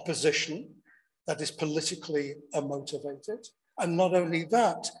opposition that is politically motivated. And not only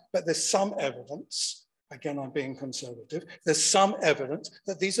that, but there's some evidence, again, I'm being conservative, there's some evidence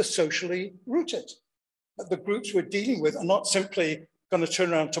that these are socially rooted, that the groups we're dealing with are not simply going to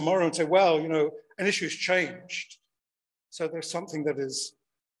turn around tomorrow and say, well, you know, an issue's changed. So there's something that is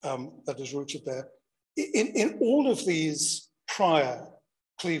rooted there. In all of these prior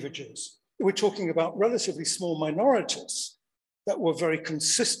cleavages, we're talking about relatively small minorities that were very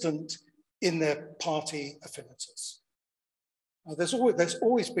consistent in their party affinities. There's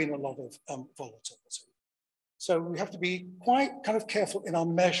always been a lot of volatility. So we have to be quite kind of careful in our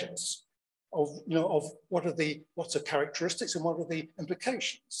measures of, you know, of what's the characteristics and what are the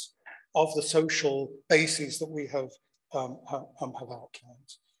implications of the social bases that we have outlined.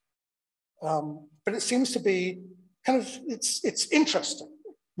 But it seems to be kind of, it's interesting,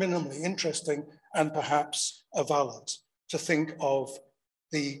 minimally interesting, and perhaps valid to think of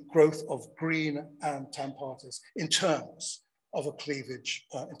the growth of green and tan parties in terms of a cleavage,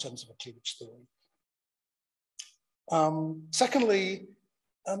 theory. Secondly,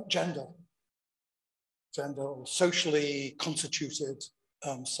 gender or socially constituted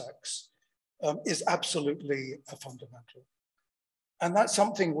sex is absolutely fundamental. And that's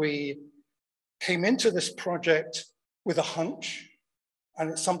something we came into this project with a hunch, and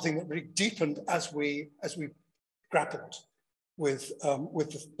it's something that really deepened as we grappled with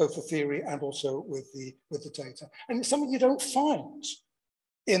both the theory and also with the data. And it's something you don't find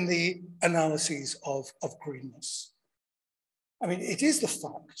in the analyses of greenness. I mean, it is the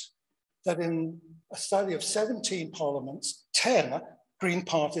fact that in a study of 17 parliaments, 10 green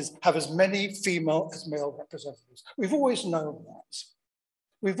parties have as many female as male representatives. We've always known that.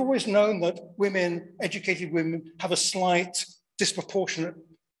 We've always known that women, educated women, have a slight disproportionate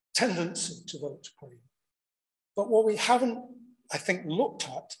tendency to vote green. But what we haven't, I think, looked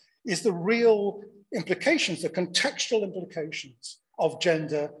at is the real implications, the contextual implications of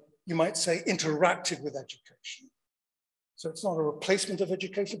gender, you might say, interacted with education. So it's not a replacement of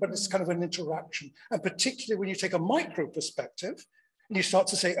education, but it's kind of an interaction. And particularly when you take a micro perspective and you start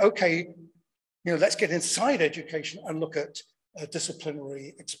to say, okay, you know, let's get inside education and look at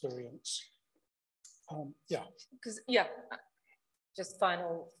disciplinary experience. Just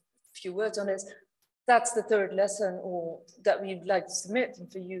final few words on this. That's the third lesson, or that we'd like to submit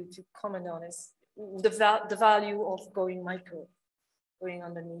and for you to comment on, is the value of going micro, going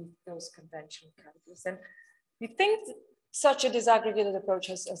underneath those conventional categories. And we think such a disaggregated approach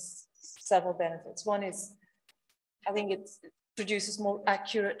has several benefits. One is, I think it produces more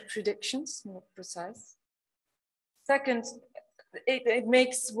accurate predictions, more precise. Second, it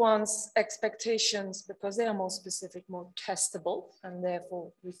makes one's expectations, because they are more specific, more testable and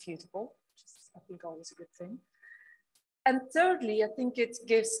therefore refutable, which is, I think, always a good thing. And thirdly, I think it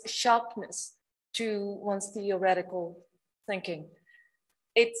gives sharpness to one's theoretical thinking.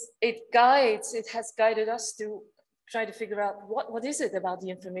 It has guided us to try to figure out what is it about the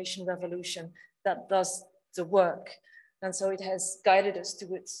information revolution that does the work. And so it has guided us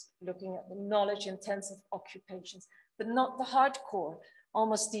towards looking at the knowledge-intensive occupations, but not the hardcore,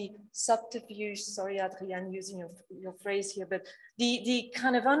 almost the subterfuge, sorry, Adrienne, using your phrase here, but the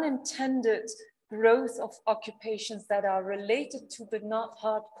kind of unintended growth of occupations that are related to, but not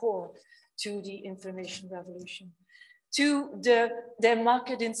hardcore, to the information revolution, to their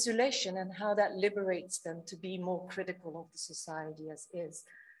market insulation and how that liberates them to be more critical of the society as is,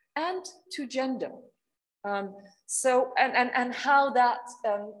 and to gender. And how that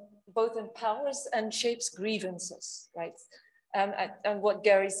both empowers and shapes grievances, right? And what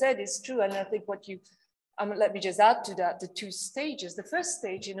Gary said is true, and I think what you, let me just add to that, the two stages. The first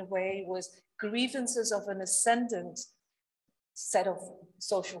stage, in a way, was grievances of an ascendant set of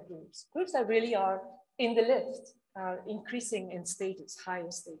social groups, groups that really are in the lift, increasing in status,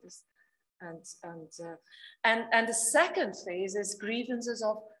 higher status. And the second phase is grievances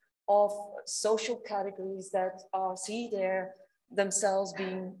of social categories that see themselves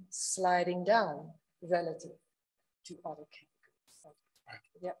being sliding down relative to other categories. So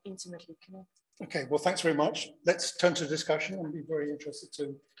they're intimately connected. Okay, well, thanks very much. Let's turn to discussion. I'd be very interested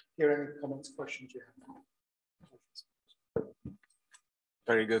to hear any comments, questions you have.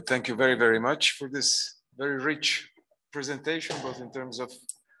 Very good. Thank you very, very much for this very rich presentation, both in terms of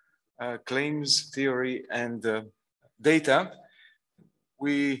claims, theory, and data.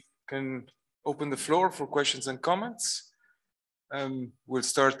 We can open the floor for questions and comments. We'll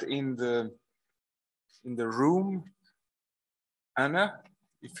start in the room. Anna,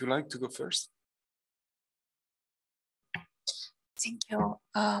 if you like to go first. Thank you.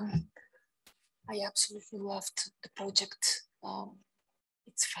 I absolutely loved the project.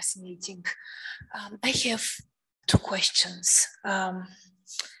 It's fascinating. I have two questions.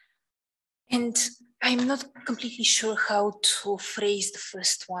 And I'm not completely sure how to phrase the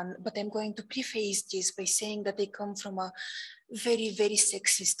first one, but I'm going to preface this by saying that I come from a very, very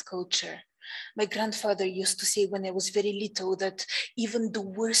sexist culture. My grandfather used to say when I was very little that even the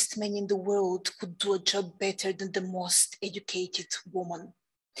worst man in the world could do a job better than the most educated woman.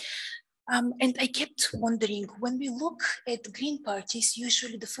 And I kept wondering, when we look at green parties,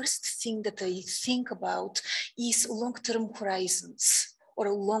 usually the first thing that I think about is long-term horizons or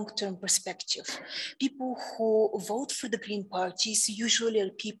a long-term perspective. People who vote for the green parties usually are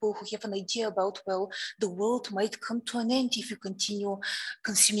people who have an idea about, well, the world might come to an end if you continue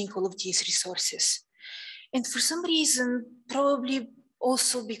consuming all of these resources. And for some reason, probably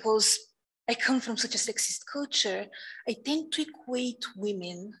also because I come from such a sexist culture, I tend to equate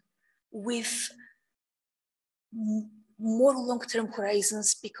women with more long-term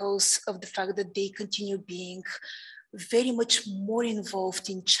horizons because of the fact that they continue being very much more involved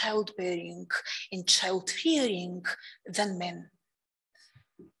in childbearing and child rearing than men.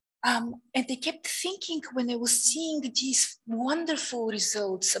 And I kept thinking when I was seeing these wonderful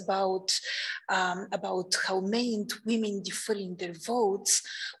results about how men and women differ in their votes,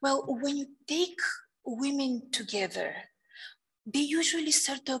 well, when you take women together, they usually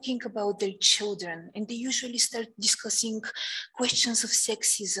start talking about their children, and they usually start discussing questions of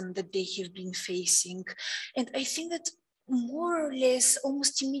sexism that they have been facing. And I think that more or less,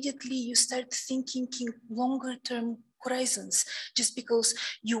 almost immediately, you start thinking in longer term horizons, just because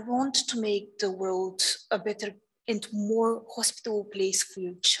you want to make the world a better and more hospitable place for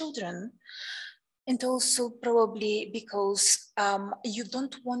your children. And also probably because you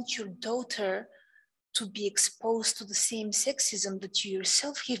don't want your daughter to be exposed to the same sexism that you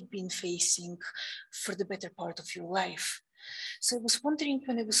yourself have been facing for the better part of your life. So I was wondering,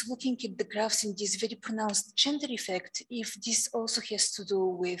 when I was looking at the graphs in this very pronounced gender effect, if this also has to do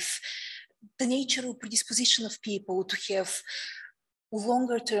with the nature or predisposition of people to have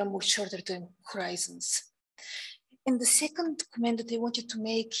longer term or shorter term horizons. And the second comment that I wanted to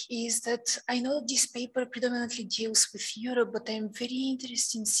make is that I know that this paper predominantly deals with Europe, but I'm very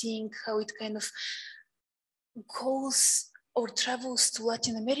interested in seeing how it kind of goes or travels to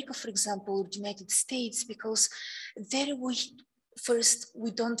Latin America, for example, or the United States, because there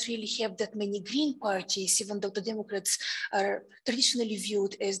we don't really have that many green parties, even though the Democrats are traditionally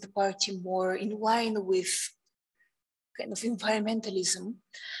viewed as the party more in line with kind of environmentalism,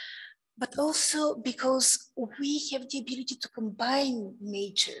 but also because we have the ability to combine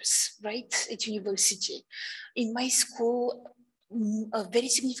majors, right, at university. In my school, a very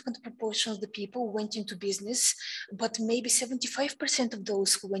significant proportion of the people went into business, but maybe 75% of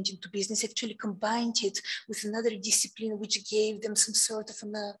those who went into business actually combined it with another discipline which gave them some sort of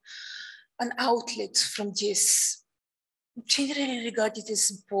an outlet from this generally regarded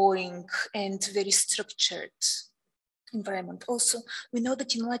as boring and very structured environment. Also, we know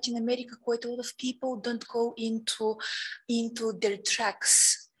that in Latin America, quite a lot of people don't go into their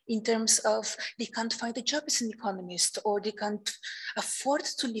tracks in terms of they can't find a job as an economist, or they can't afford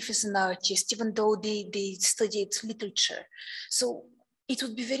to live as an artist, even though they studied literature. So it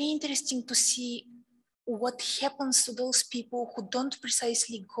would be very interesting to see what happens to those people who don't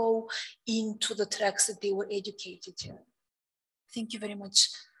precisely go into the tracks that they were educated in. Thank you very much.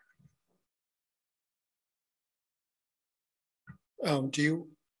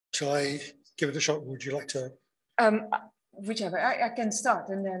 Shall I give it a shot? Would you like to? Whichever, I can start,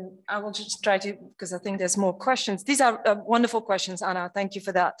 and then I will just try to, because I think there's more questions. These are wonderful questions, Anna, thank you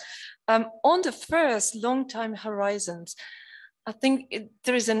for that. On the first, long-time horizons, I think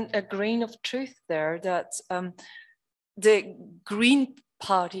there is a grain of truth there that the Green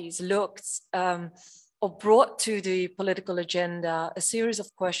parties looked or brought to the political agenda a series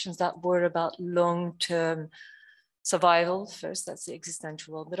of questions that were about long-term survival, first, that's the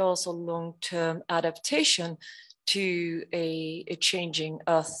existential world, but also long-term adaptation to a changing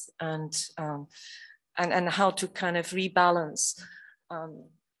Earth, and how to kind of rebalance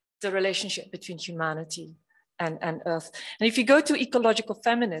the relationship between humanity and Earth. And if you go to ecological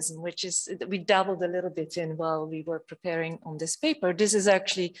feminism, which is, we dabbled a little bit in while we were preparing on this paper, this is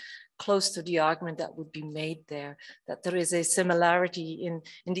actually close to the argument that would be made there, that there is a similarity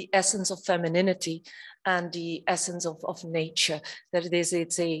in the essence of femininity and the essence of nature, that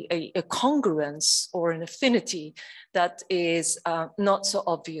it's a congruence or an affinity that is not so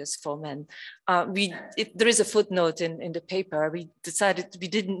obvious for men. There is a footnote in the paper. We decided we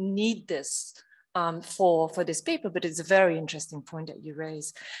didn't need this for this paper, but it's a very interesting point that you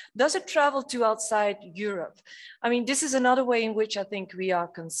raise. Does it travel to outside Europe? I mean, this is another way in which I think we are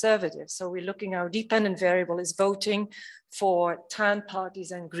conservative. So we're looking, our dependent variable is voting for tan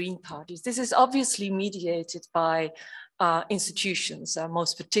parties and green parties. This is obviously mediated by institutions,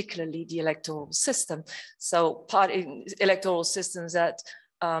 most particularly the electoral system. So electoral systems that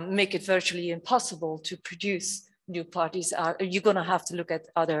make it virtually impossible to produce new parties, you're going to have to look at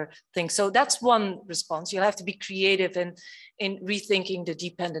other things. So that's one response. You'll have to be creative in rethinking the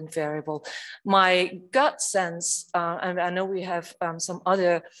dependent variable. My gut sense, and I know we have some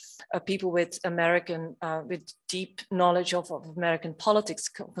other people with with deep knowledge of American politics,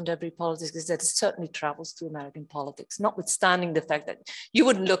 contemporary politics, is that it certainly travels to American politics, notwithstanding the fact that you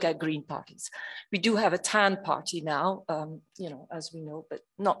wouldn't look at green parties. We do have a tan party now, as we know, but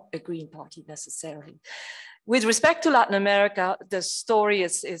not a green party necessarily. With respect to Latin America, the story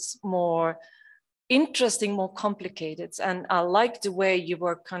is more interesting, more complicated. And I like the way you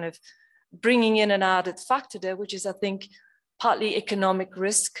were kind of bringing in an added factor there, which is, I think, partly economic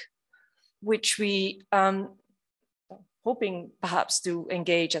risk, which we hoping perhaps to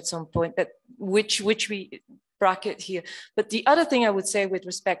engage at some point, but which we bracket here. But the other thing I would say with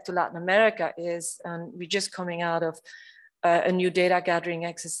respect to Latin America is, we're just coming out of a new data gathering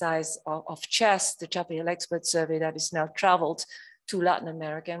exercise of CHESS, the Chapel Expert Survey that is now traveled to Latin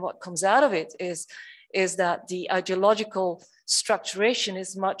America. And what comes out of it is that the ideological structuration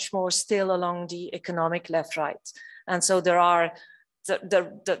is much more still along the economic left-right. And so there are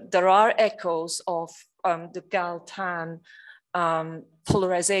echoes of the Gal-Tan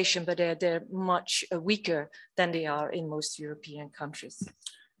polarization, but they're much weaker than they are in most European countries.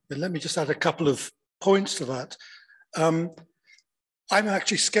 But let me just add a couple of points to that. I'm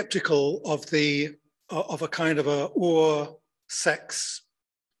actually skeptical of a kind of a or sex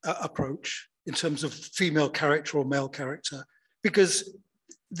approach in terms of female character or male character, because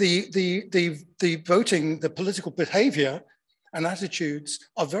the voting, the political behavior and attitudes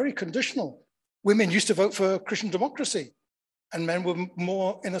are very conditional. Women used to vote for Christian democracy, and men were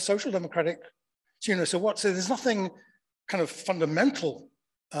more in a social democratic. So there's nothing kind of fundamental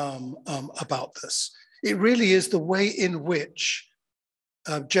about this. It really is the way in which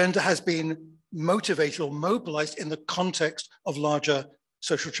gender has been motivated or mobilized in the context of larger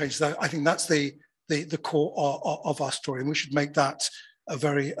social changes. I think that's the core of our story, and we should make that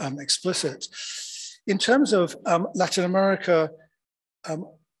very explicit. In terms of Latin America,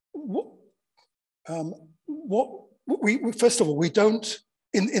 first of all, we don't,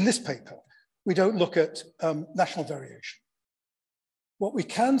 in this paper, we don't look at national variation. What we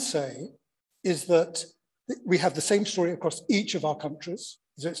can say is that we have the same story across each of our countries,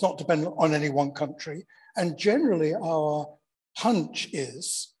 so it's not dependent on any one country. And generally our hunch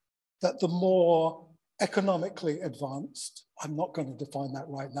is that the more economically advanced, I'm not going to define that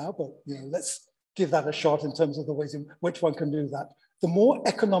right now, but let's give that a shot in terms of the ways in which one can do that. The more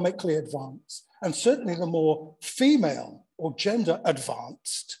economically advanced, and certainly the more female or gender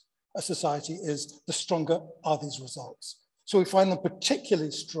advanced a society is, the stronger are these results. So we find them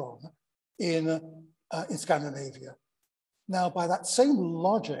particularly strong in Scandinavia. Now, by that same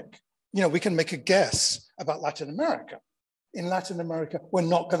logic, we can make a guess about Latin America. In Latin America, we're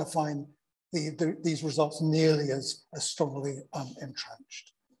not going to find these results nearly as strongly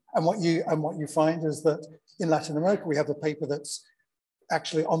entrenched. And what you find is that in Latin America, we have a paper that's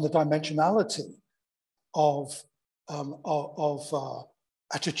actually on the dimensionality of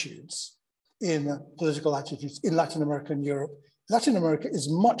attitudes, in political attitudes in Latin America and Europe. Latin America is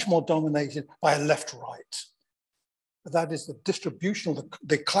much more dominated by a left-right. That is the distribution of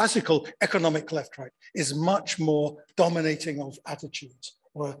the classical economic left-right is much more dominating of attitudes,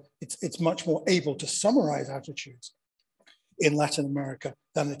 or it's much more able to summarize attitudes in Latin America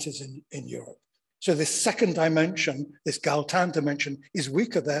than it is in Europe. So this second dimension, this Galtan dimension, is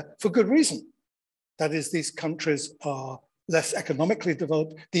weaker there for good reason. That is, these countries are less economically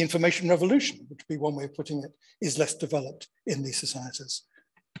developed. The information revolution, which would be one way of putting it, is less developed in these societies.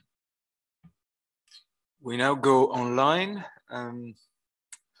 We now go online.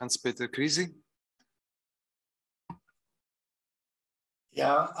 Hans-Peter Krisi.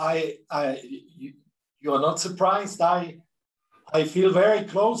 Yeah, you are not surprised. I feel very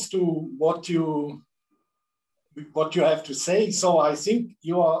close to what you have to say. So I think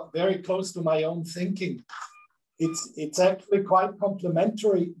you are very close to my own thinking. It's actually quite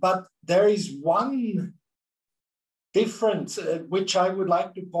complementary, but there is one difference which I would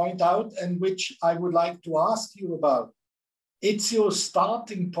like to point out and which I would like to ask you about. It's your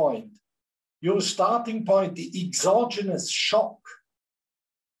starting point. Your starting point, the exogenous shock,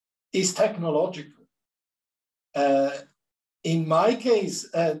 is technological. In my case,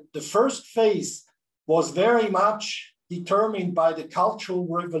 the first phase was very much determined by the Cultural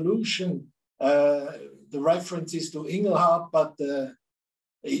Revolution. The reference is to Engelhardt, but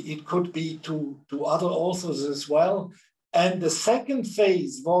it could be to other authors as well. And the second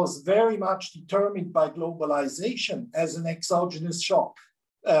phase was very much determined by globalization as an exogenous shock.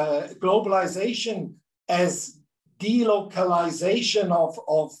 Globalization as delocalization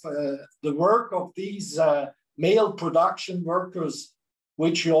of the work of these male production workers,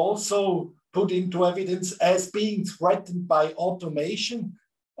 which you also put into evidence as being threatened by automation.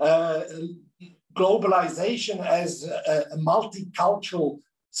 Globalization as a multicultural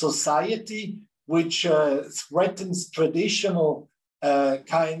society, which threatens traditional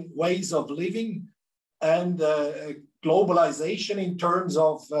ways of living, and globalization in terms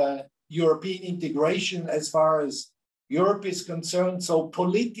of European integration as far as Europe is concerned. So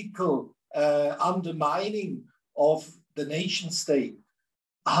political undermining of the nation state.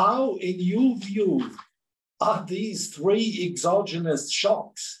 How, in your view, are these three exogenous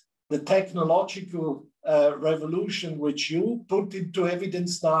shocks, the technological revolution, which you put into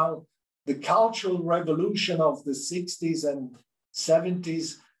evidence now, the cultural revolution of the 60s and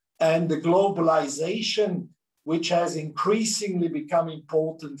 70s, and the globalization, which has increasingly become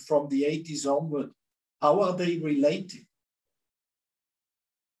important from the 80s onward, how are they related?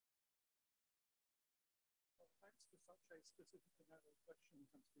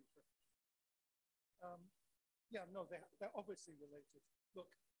 Yeah, no, they're obviously related. Look,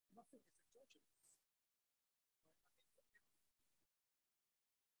 nothing is exogenous.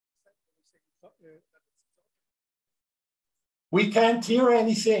 We can't hear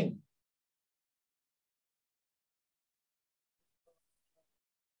anything.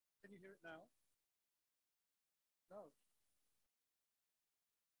 Can you hear it now? No.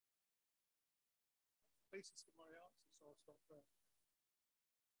 Basis for my answer, so I'll stop there.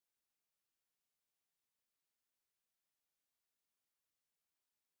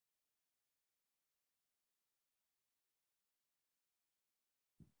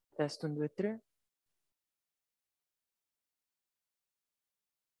 Test 1, 2, 3.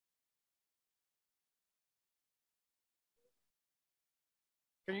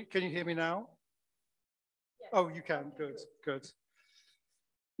 Can you hear me now? Yes. Oh, you can. Good, good.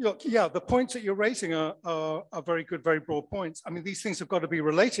 Look, yeah, the points that you're raising are very good, very broad points. I mean, these things have got to be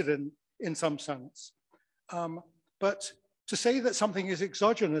related in some sense. But to say that something is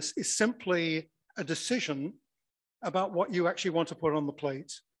exogenous is simply a decision about what you actually want to put on the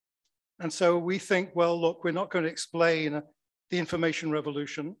plate. And so we think, well, look, we're not going to explain the information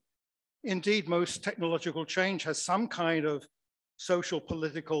revolution. Indeed, most technological change has some kind of social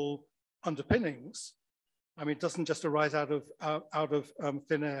political underpinnings. I mean, it doesn't just arise out of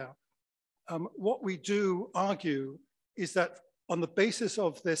thin air. What we do argue is that on the basis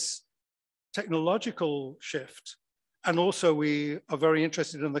of this technological shift, and also we are very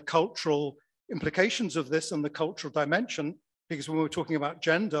interested in the cultural implications of this and the cultural dimension, because when we're talking about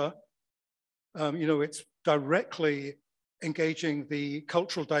gender, you know, it's directly engaging the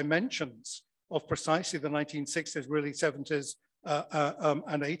cultural dimensions of precisely the 1960s, really 70s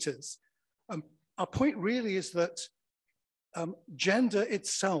and 80s. Our point really is that gender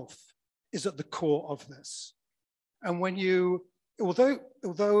itself is at the core of this. And when you, although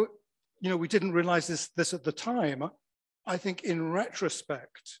you know, we didn't realize this at the time, I think in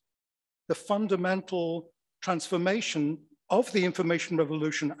retrospect, the fundamental transformation of the information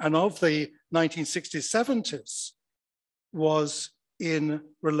revolution and of the 1960s, 70s was in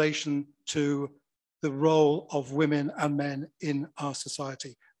relation to the role of women and men in our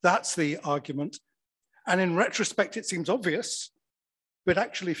society. That's the argument. And in retrospect, it seems obvious, but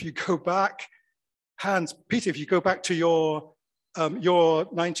actually if you go back, Hans, Peter, if you go back to your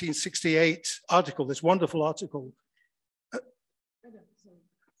 1968 article, this wonderful article,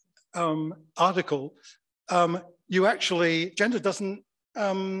 you actually, gender doesn't,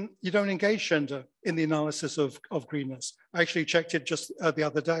 you don't engage gender in the analysis of greenness. I actually checked it just the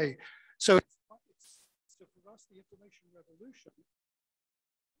other day. So for us, the information revolution,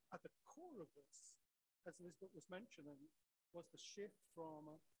 at the core of this, as Liesbet was mentioning, was the shift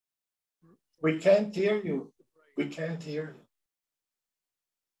from... We can't hear you. We can't hear you.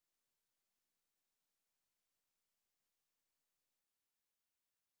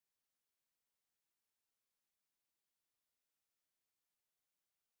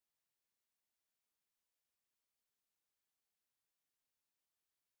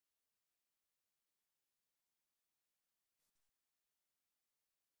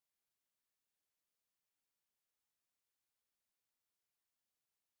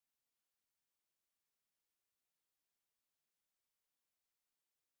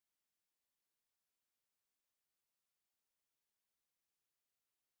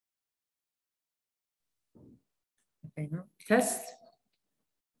 Okay, no? Test?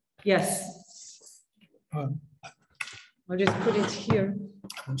 Yes. I'll just put it here.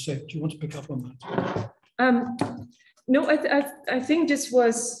 Do you want to pick up on that? No, I think this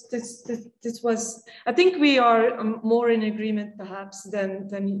was, I think we are more in agreement perhaps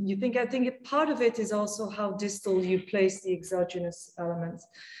than you think. I think part of it is also how distal you place the exogenous elements.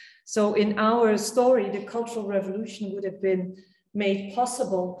 So in our story, the Cultural Revolution would have been made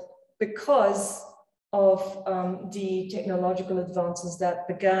possible because of the technological advances that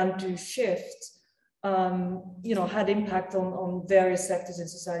began to shift, you know, had impact on various sectors in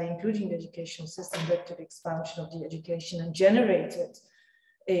society, including the educational system, led to the expansion of the education and generated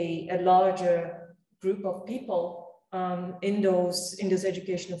a larger group of people in those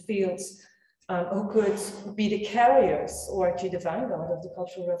educational fields who could be the carriers or actually the vanguard of the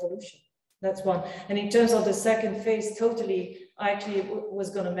Cultural Revolution. That's one. And in terms of the second phase, totally, I actually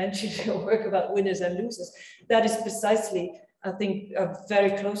was going to mention your work about winners and losers. That is precisely, I think,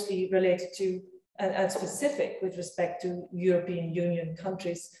 very closely related to and specific with respect to European Union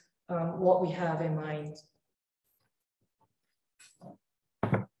countries, what we have in mind.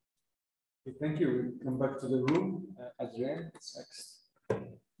 Okay, thank you. We'll come back to the room. Adrienne, it's next. Thank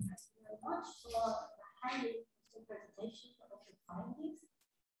you very much for the highly interesting presentation of the findings.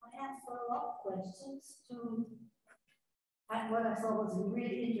 I have follow-up questions to what I thought was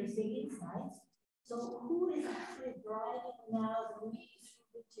really interesting insights. So who is actually driving now the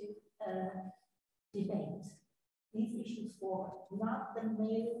redistributive debate, these issues forward? Not the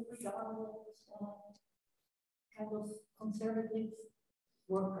male predominant kind of conservative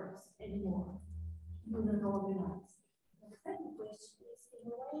workers anymore, even organized. The second question is, in a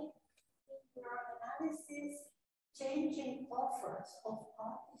way, in your analysis, changing offers of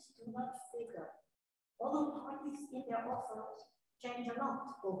parties do not figure. Although parties in their offers change a lot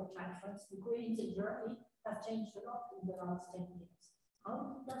over time. For instance, Greens in Germany have changed a lot in the last 10 years.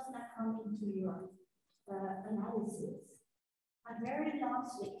 How does that come into your analysis? And very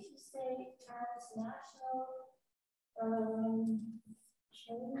lastly, if you say transnational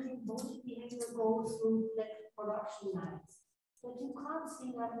changing voting behavior goes through production lines, but you can't see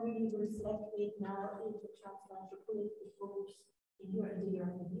that really reflected now in the transnational political groups in the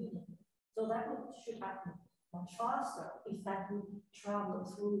European Union. So that should happen much faster if that would travel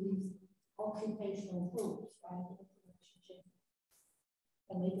through these occupational groups, right?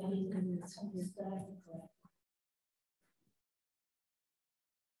 And maybe I didn't understand it correctly.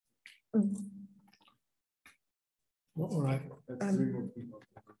 All right.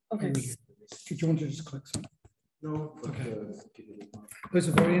 Okay. Could did you want to just click something? No. Okay. Those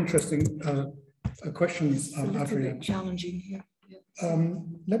are very interesting questions, It's a little Adrian. bit challenging here.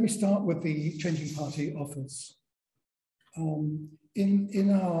 Let me start with the changing party offers.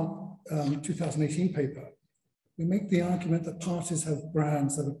 In our 2018 paper, we make the argument that parties have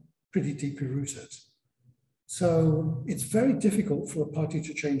brands that are pretty deeply rooted. So it's very difficult for a party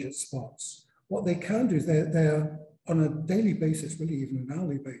to change its spots. What they can do is they're on a daily basis, really even an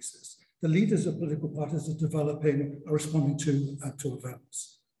hourly basis, the leaders of political parties are developing, are responding to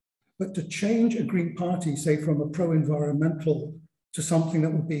events. But to change a Green Party, say from a pro-environmental to something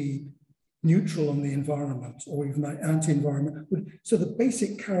that would be neutral on the environment or even anti-environment, so the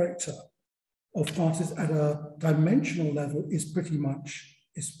basic character of parties at a dimensional level is pretty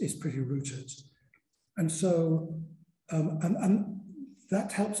rooted. And so, and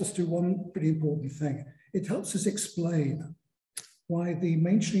that helps us do one pretty important thing. It helps us explain why the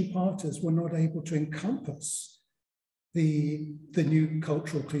mainstream parties were not able to encompass the new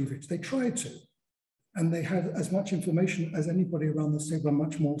cultural cleavage. They tried to, and they had as much information as anybody around the table, and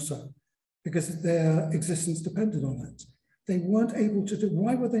much more so, because their existence depended on it. They weren't able to do.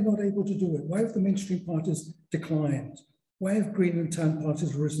 Why were they not able to do it? Why have the mainstream parties declined? Why have Green and Tan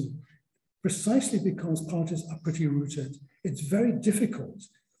parties risen? Precisely because parties are pretty rooted. It's very difficult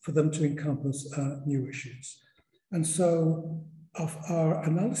for them to encompass new issues. And so our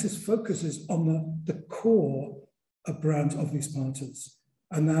analysis focuses on the core brands of these parties.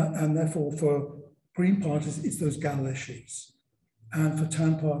 And therefore for Green parties, it's those GAL issues. And for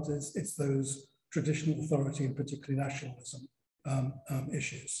Tan parties, it's those traditional authority and particularly nationalism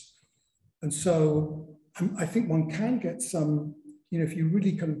issues. And so I think one can get some, if you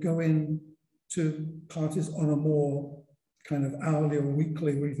really kind of go in to parties on a more kind of hourly or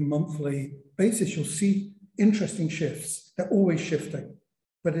weekly or even monthly basis, you'll see interesting shifts. They're always shifting.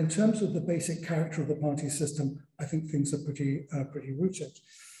 But in terms of the basic character of the party system, I think things are pretty rooted.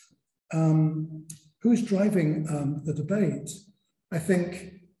 Who's driving the debate? I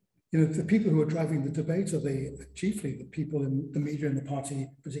think the people who are driving the debate are chiefly the people in the media and the party,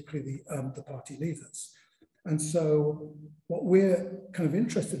 particularly the party leaders. And so what we're kind of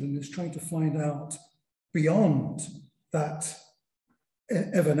interested in is trying to find out beyond that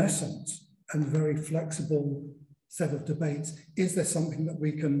evanescent and very flexible set of debates, is there something that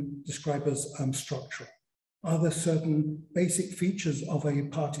we can describe as structural? Are there certain basic features of a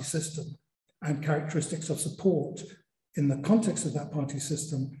party system and characteristics of support in the context of that party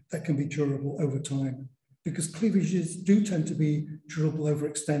system that can be durable over time? Because cleavages do tend to be durable over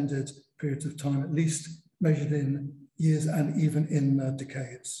extended periods of time, at least measured in years and even in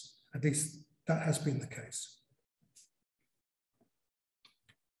decades. At least that has been the case.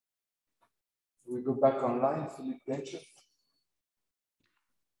 We go back online, Philippe Bencher.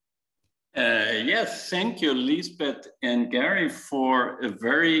 Yes, thank you, Liesbet and Gary, for a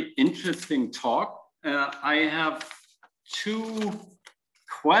very interesting talk. I have two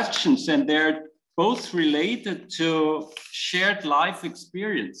questions, and they're both related to shared life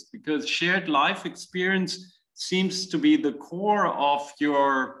experience, because shared life experience seems to be the core of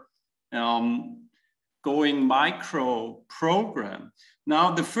your going micro program.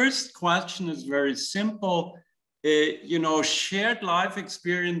 Now, the first question is very simple. Shared life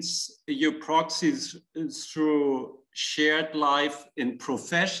experience, your proxies through shared life in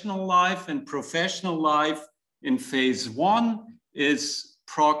professional life, and professional life in phase one is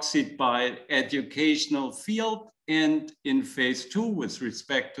proxied by educational field, and in phase two, with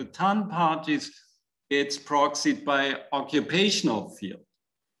respect to Tan parties, it's proxied by occupational field.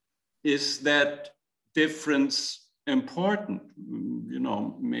 Is that difference important?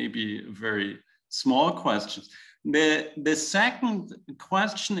 Maybe a very small question. The second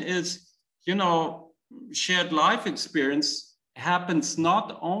question is, shared life experience happens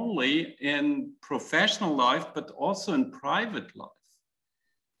not only in professional life, but also in private life.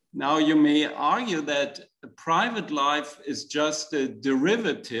 Now, you may argue that private life is just a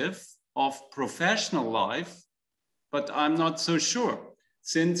derivative of professional life, but I'm not so sure,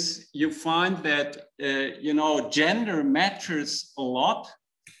 since you find that, gender matters a lot.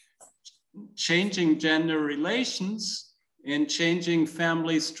 Changing gender relations and changing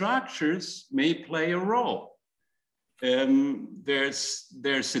family structures may play a role. There's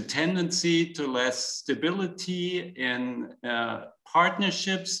a tendency to less stability in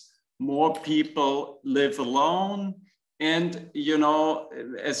partnerships. More people live alone. And,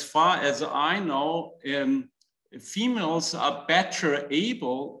 as far as I know, females are better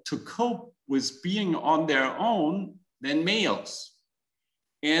able to cope with being on their own than males.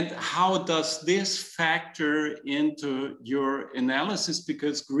 And how does this factor into your analysis?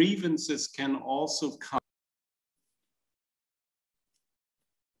 Because grievances can also come.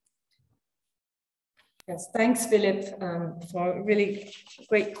 Yes, thanks, Philip, for really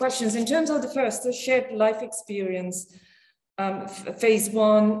great questions. In terms of the first, the shared life experience, phase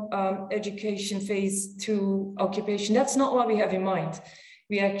one, education, phase two, occupation, that's not what we have in mind.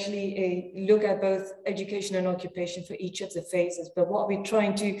 We actually look at both education and occupation for each of the phases. But what we're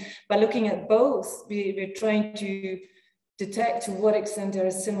trying to, by looking at both, we're trying to detect to what extent there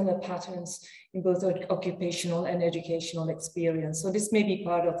are similar patterns in both occupational and educational experience. So this may be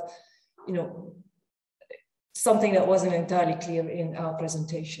part of, you know, something that wasn't entirely clear in our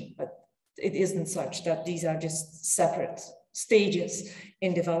presentation, but it isn't such that these are just separate stages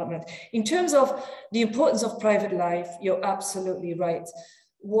in development. In terms of the importance of private life, you're absolutely right.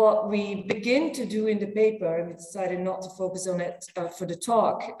 What we begin to do in the paper, and we decided not to focus on it for the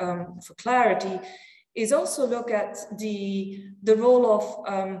talk, for clarity, is also look at the role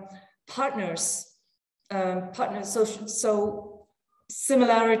of partners, so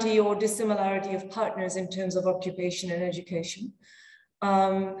similarity or dissimilarity of partners in terms of occupation and education.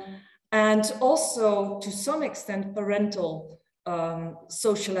 And also, to some extent, parental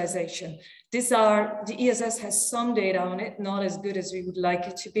socialization. The ESS has some data on it, not as good as we would like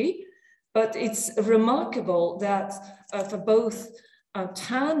it to be, but it's remarkable that for both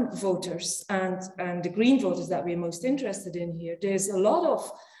TAN voters and the Green voters that we're most interested in here, there's a lot of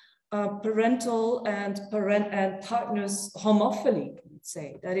parental and partners homophily, I would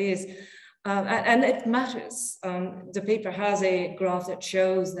say. That is, and it matters. The paper has a graph that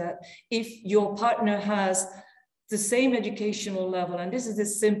shows that if your partner has the same educational level, and this is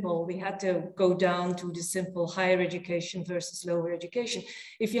this simple, we had to go down to the simple higher education versus lower education.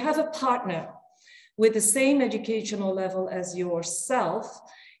 If you have a partner with the same educational level as yourself,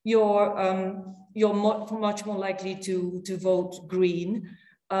 you're much more likely to vote Green.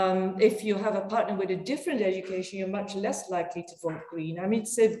 If you have a partner with a different education, you're much less likely to vote Green. I mean,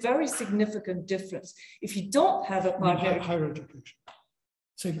 it's a very significant difference. If you don't have a partner— higher education.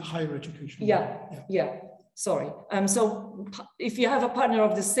 Say higher education. Yeah. Sorry. So if you have a partner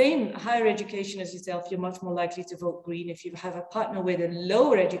of the same higher education as yourself, you're much more likely to vote Green. If you have a partner with a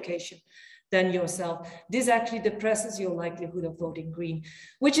lower education than yourself, this actually depresses your likelihood of voting Green,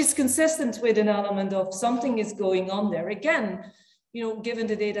 which is consistent with an element of something is going on there. Again, you know, given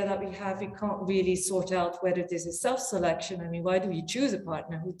the data that we have, we can't really sort out whether this is self-selection. I mean, why do you choose a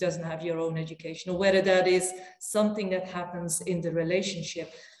partner who doesn't have your own education, or whether that is something that happens in the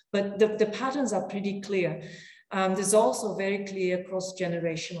relationship? But the patterns are pretty clear. There's also very clear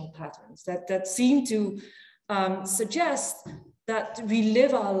cross-generational patterns that seem to suggest that we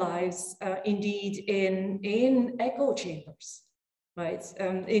live our lives indeed in echo chambers, right?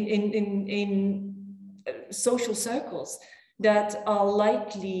 In social circles that are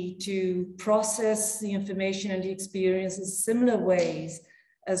likely to process the information and the experiences similar ways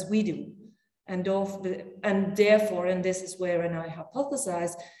as we do. And therefore, and this is where I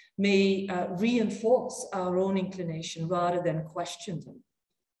hypothesize, may reinforce our own inclination rather than question them.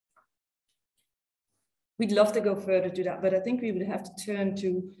 We'd love to go further to that, but I think we would have to turn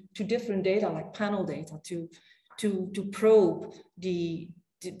to different data, like panel data, to probe the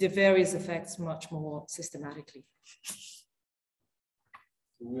various effects much more systematically.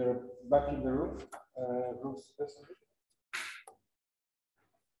 We're back in the room.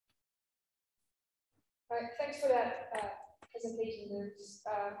 Thanks for that presentation. There's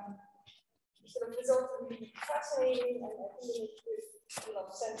sort of results are really fascinating, and I think it makes a lot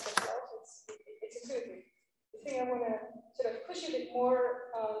of sense themselves. It's intuitive. The thing I want to sort of push a bit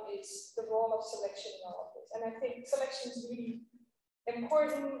more is the role of selection in all of this. And I think selection is really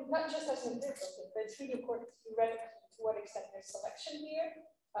important, not just as an empirical thing, but it's really important theoretically to what extent there's selection here.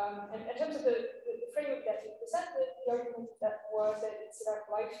 And in terms of the framework that you presented, the argument that was that it's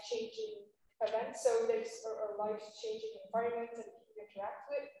about life-changing events, so there's a life-changing environment that people interact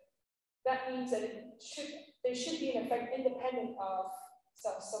with. That means that there should be an effect independent of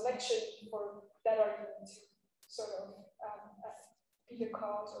self-selection for that argument to sort of be the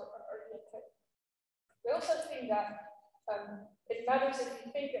cause or the effect. We also think that it matters if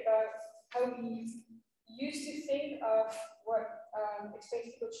you think about how we used to think of what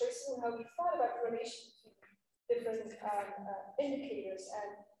explains people's choices and how we thought about the relation between different indicators.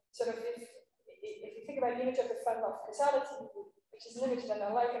 And sort of if you think about the image of the fun of causality, which is an image that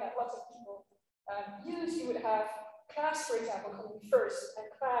I like and that lots of people use, you would have class, for example, coming first, and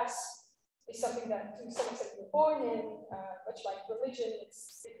class is something that to some extent you're born in, much like religion.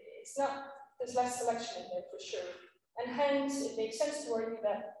 It's not, there's less selection in there for sure. And hence, it makes sense to argue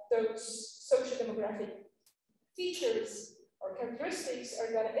that those socio-demographic features or characteristics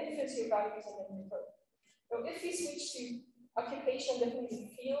are going to influence your values and then your vote. So if we switch to occupation, definitely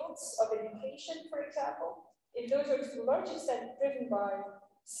fields of education, for example, if those are to a large extent driven by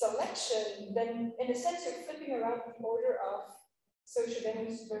selection, then in a sense you're flipping around the order of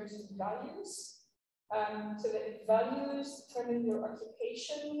socio-demographics versus values. So that if values determine your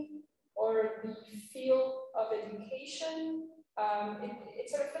occupation or the field of education,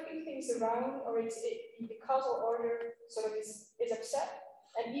 it's sort of flipping things around, or the causal order sort of is upset.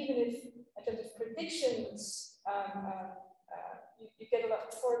 And even if, in terms of predictions, you get a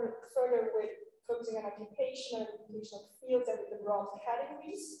lot further with focusing on occupation and educational fields and with the broad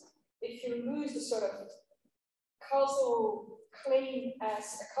categories, if you lose the sort of causal claim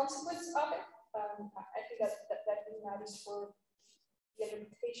as a consequence of it, I think that really matters for the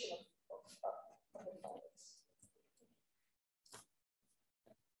interpretation of the findings.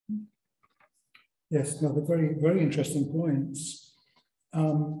 Yes, no, they're very, very interesting points.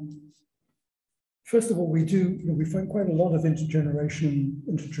 First of all, we find quite a lot of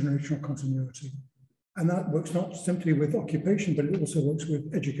intergenerational continuity. And that works not simply with occupation, but it also works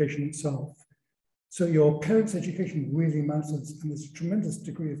with education itself. So your parents' education really matters, and there's a tremendous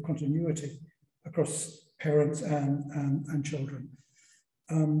degree of continuity across parents and children.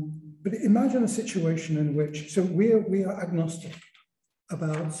 But imagine a situation in which, so we are agnostic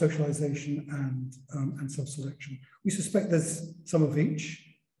about socialization and self-selection. We suspect there's some of each,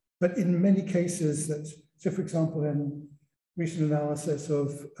 but in many cases so for example, in recent analysis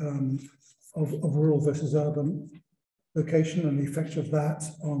of rural versus urban location and the effect of that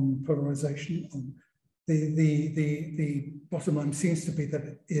on polarization, the bottom line seems to be that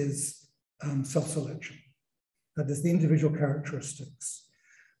it is self-selection, that is the individual characteristics.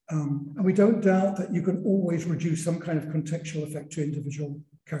 And we don't doubt that you can always reduce some kind of contextual effect to individual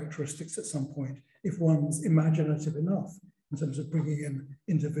characteristics at some point, if one's imaginative enough in terms of bringing in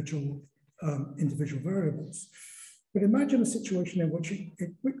individual variables. But imagine a situation in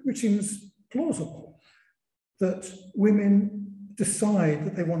which seems plausible, that women decide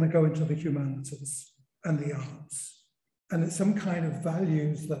that they want to go into the humanities and the arts, and it's some kind of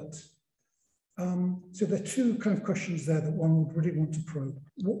values that, so there are two kind of questions there that one would really want to probe.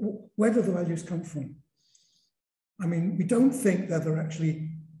 Where do the values come from? I mean, we don't think that they're actually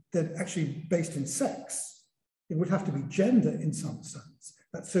based in sex. It would have to be gender in some sense,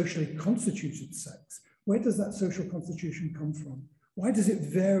 that socially constituted sex. Where does that social constitution come from? Why does it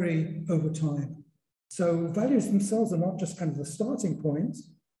vary over time? So values themselves are not just kind of the starting point.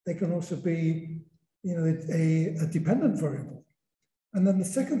 They can also be, a dependent variable. And then the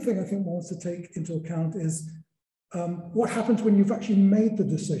second thing I think one wants to take into account is what happens when you've actually made the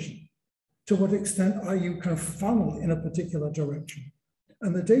decision? To what extent are you kind of funneled in a particular direction?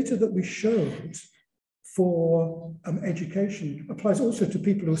 And the data that we showed for education applies also to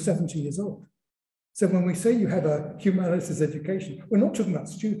people who are 70 years old. So when we say you had a humanities education, we're not talking about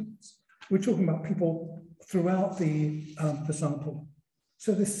students. We're talking about people throughout the sample.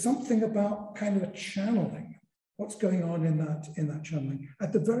 So there's something about kind of a channeling, what's going on in that channeling.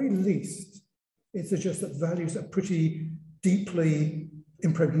 At the very least, it suggests that values are pretty deeply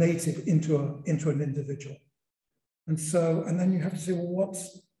impregnated into an individual. And then you have to say, well,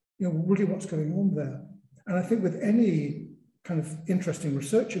 really what's going on there? And I think with any kind of interesting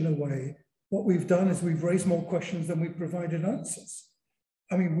research in a way, what we've done is we've raised more questions than we've provided answers.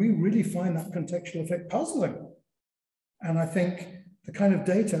 I mean, we really find that contextual effect puzzling. And I think the kind of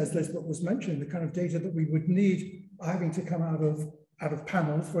data, as Liesbet was mentioning, the kind of data that we would need are having to come out of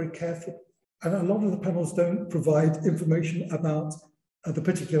panels very carefully. And a lot of the panels don't provide information about the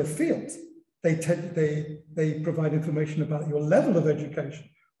particular field. They provide information about your level of education.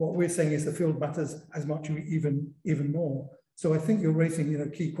 What we're saying is the field matters as much, even more. So I think you're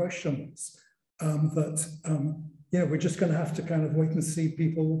raising key questions that we're just going to have to kind of wait and see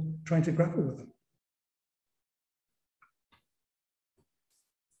people trying to grapple with them.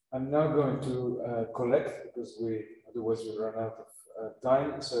 I'm now going to collect, because otherwise we run out of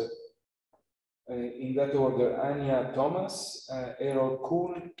time. So in that order, Anya Thomas, Errol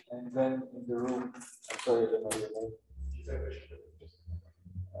Kuhn, and then in the room, I'm sorry, I don't know your name.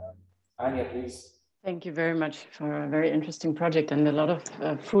 Anya, please. Thank you very much for a very interesting project and a lot of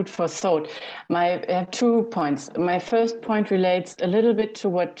food for thought. I have 2 points. My first point relates a little bit to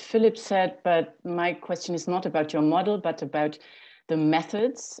what Philip said, but my question is not about your model, but about the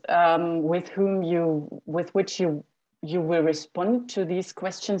methods with which you will respond to these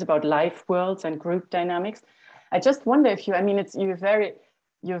questions about life worlds and group dynamics. I just wonder if you've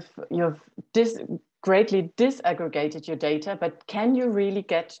greatly disaggregated your data, but can you really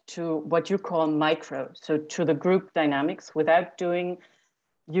get to what you call micro, so to the group dynamics without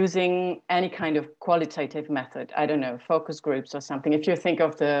using any kind of qualitative method? I don't know, focus groups or something. If you think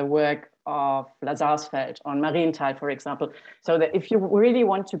of the work of Lazarsfeld on Marienthal, for example, so that if you really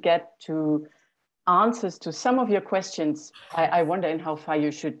want to get to answers to some of your questions, I wonder in how far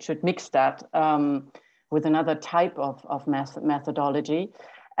you should mix that with another type of methodology.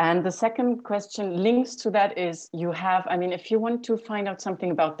 And the second question links to that is if you want to find out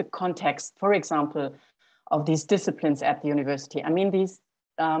something about the context, for example, of these disciplines at the university,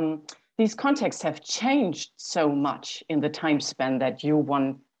 these contexts have changed so much in the time span that you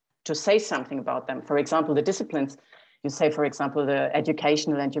want to say something about them. For example, the disciplines, you say, for example, the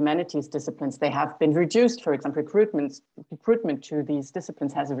educational and humanities disciplines, they have been reduced. For example, recruitment to these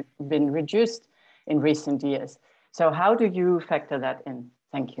disciplines has been reduced in recent years. So how do you factor that in?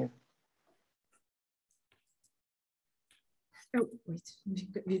 Thank you. Oh,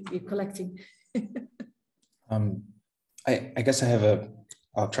 wait, you're collecting. I guess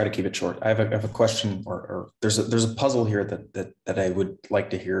I'll try to keep it short. I have a question, or there's a puzzle here that I would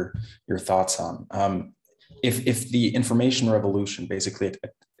like to hear your thoughts on. If the information revolution, basically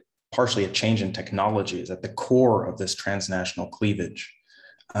partially a change in technology, is at the core of this transnational cleavage,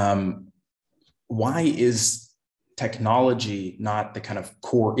 why is technology not the kind of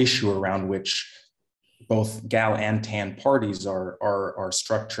core issue around which both Gal and Tan parties are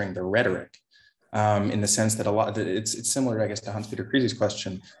structuring their rhetoric? In the sense that it's similar, I guess, to Hans-Peter Kriese's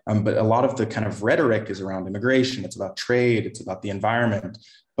question, but a lot of the kind of rhetoric is around immigration. It's about trade. It's about the environment.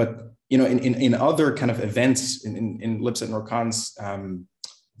 But in other kind of events in Liesbet and Rokan's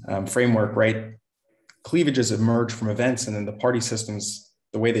framework, right, cleavages emerge from events, and then the party systems,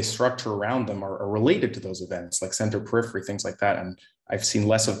 the way they structure around them, are related to those events, like center periphery, things like that. And I've seen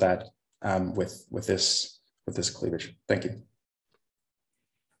less of that with this cleavage. Thank you.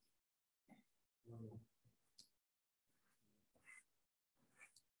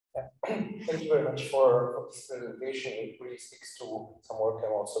 Thank you very much for this presentation. It really speaks to some work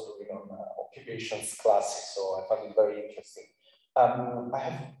I'm also doing on occupations classes, so I found it very interesting. I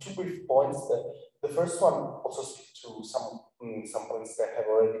have two brief points. The first one also speaks to some points that have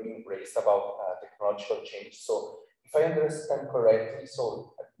already been raised about technological change. So if I understand correctly,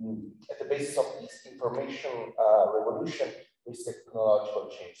 so at the basis of this information revolution is technological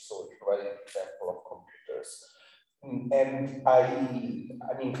change. So you provided an example of computers. And I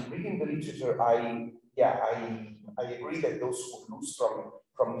mean, reading the literature, I agree that those who lose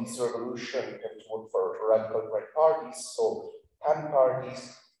from this revolution have to vote for radical right parties, so pan parties.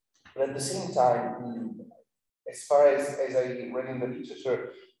 But at the same time, as far as I read in the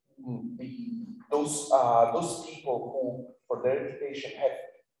literature, those people who, for their education, have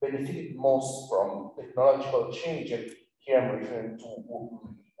benefited most from technological change, and here I'm referring to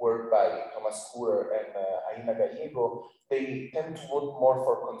work by Thomas Kuhrer and Aina Gallego, they tend to vote more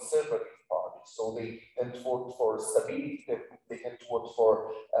for conservative parties. So they tend to vote for stability, they tend to vote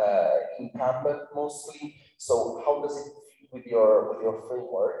for incumbent mostly. So how does it fit with your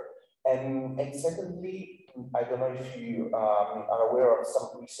framework? And secondly, I don't know if you are aware of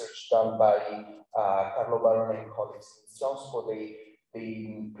some research done by Carlo Barone and colleagues in Sciences Po.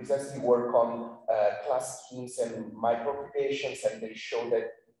 They precisely work on class schemes and micro-occupations, and they show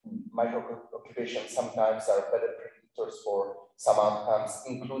that micro-occupations sometimes are better predictors for some outcomes,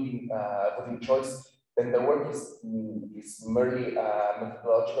 including voting choice. Then the work is merely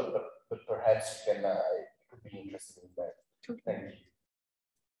methodological, but perhaps you could be interested in that. Thank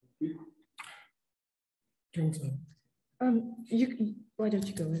you. Why don't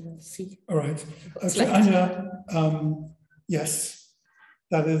you go in and see? All right. Okay, Anya, yes,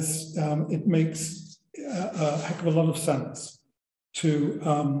 that is, it makes a heck of a lot of sense to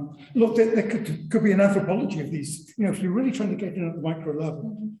look. There could be an anthropology of these. If you're really trying to get in at the micro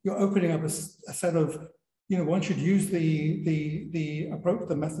level, you're opening up a set of, one should use the approach,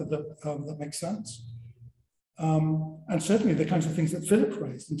 the method that makes sense. And certainly the kinds of things that Philip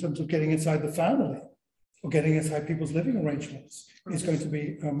raised in terms of getting inside the family or getting inside people's living arrangements is going to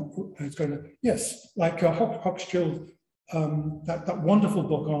be, yes, like Hochschild, that wonderful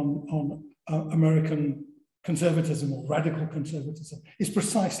book on American conservatism or radical conservatism is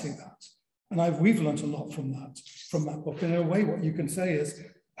precisely that. And we've learned a lot from that book. And in a way, what you can say is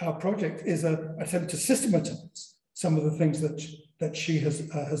our project is an attempt to systematize some of the things that she has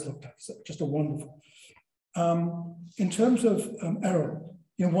looked at. So just a wonderful. In terms of error,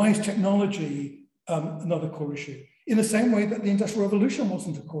 why is technology not a core issue? In the same way that the Industrial Revolution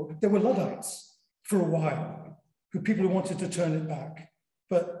wasn't a core, there were Luddites for a while, people who wanted to turn it back.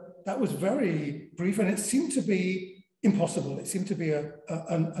 But that was very brief, and it seemed to be impossible. It seemed to be a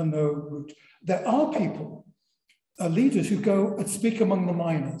no route. There are people, leaders who go and speak among the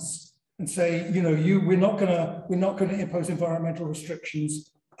miners and say, you know, we're not going to impose environmental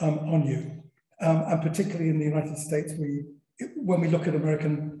restrictions on you. And particularly in the United States, when we look at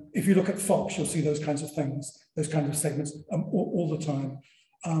if you look at Fox, you'll see those kinds of things, those kinds of segments all the time.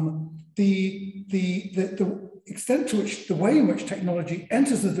 The extent to which, the way in which technology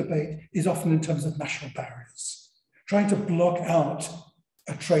enters the debate is often in terms of national barriers, trying to block out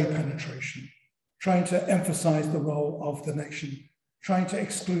a trade penetration, trying to emphasize the role of the nation, trying to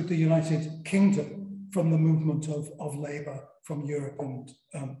exclude the United Kingdom from the movement of labor from Europe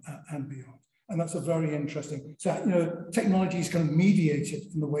and beyond. And that's a very interesting, so, you know, technology is kind of mediated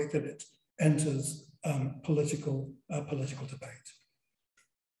in the way that it enters political debate.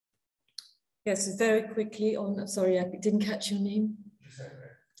 Yes, very quickly on, sorry, I didn't catch your name.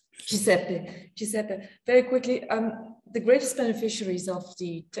 Giuseppe. Very quickly, the greatest beneficiaries of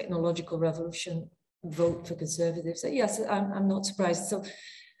the technological revolution vote for conservatives. Yes, I'm not surprised. So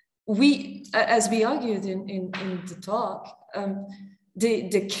we, as we argued in the talk,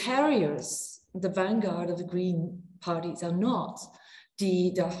 the carriers, the vanguard of the Green parties are not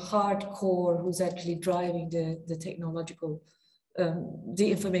the hardcore who's actually driving the technological,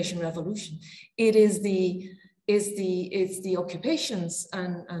 the information revolution. It is the occupations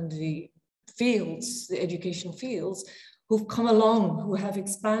and the fields, the educational fields, who've come along, who have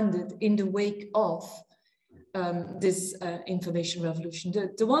expanded in the wake of this information revolution.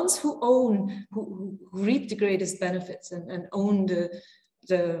 The ones who own, who reap the greatest benefits and own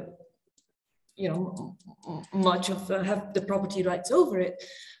the you know, much of have the property rights over it,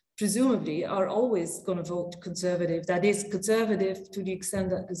 presumably are always going to vote conservative. That is conservative to the extent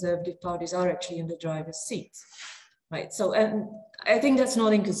that conservative parties are actually in the driver's seat, right? So, and I think that's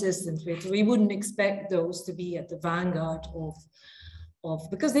not inconsistent with, we wouldn't expect those to be at the vanguard of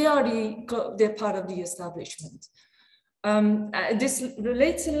because they're part of the establishment. This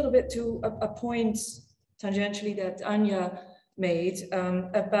relates a little bit to a point tangentially that Anya made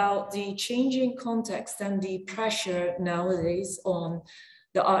about the changing context and the pressure nowadays on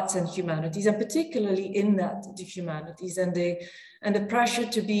the arts and humanities, and particularly in that the humanities and the pressure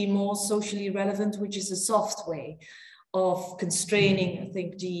to be more socially relevant, which is a soft way of constraining, I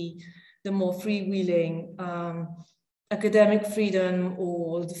think, the more freewheeling academic freedom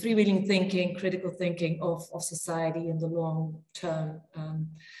or the freewheeling thinking, critical thinking of society in the long term.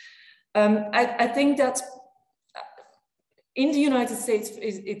 I think that in the United States,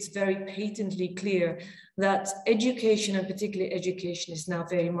 it's very patently clear that education, and particularly education, is now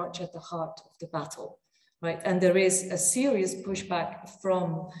very much at the heart of the battle, right? And there is a serious pushback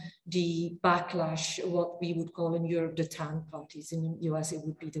from the backlash, what we would call in Europe the TAN parties. In the US, it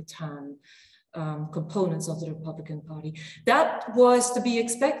would be the TAN components of the Republican Party. That was to be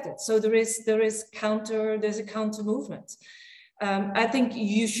expected. So there's a counter movement. I think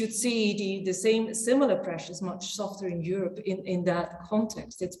you should see the similar pressures, much softer in Europe in that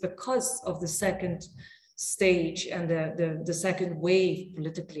context. It's because of the second stage and the second wave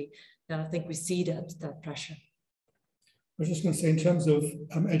politically that I think we see that pressure. I was just going to say, in terms of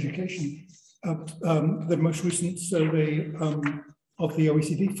education, the most recent survey of the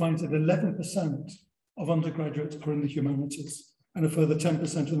OECD finds that 11% of undergraduates are in the humanities and a further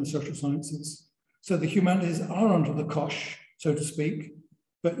 10% in the social sciences. So the humanities are under the cosh, so to speak,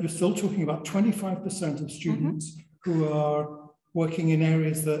 but you're still talking about 25% of students who are working in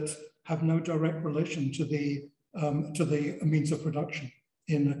areas that have no direct relation to the means of production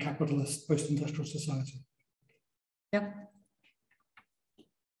in a capitalist post-industrial society. Yeah.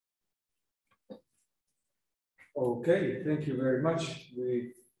 Okay, thank you very much.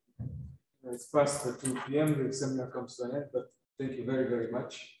 It's past the 2 p.m. The seminar comes to an end, but thank you very, very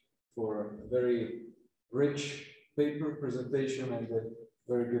much for a very rich paper presentation and a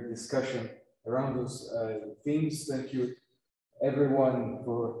very good discussion around those themes. Thank you everyone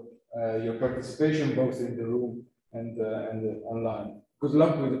for your participation, both in the room and online. Good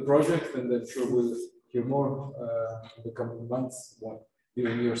luck with the project, and I'm sure we'll hear more in the coming months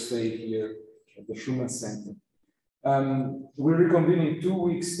during your stay here at the Schuman Center. We'll reconvene in 2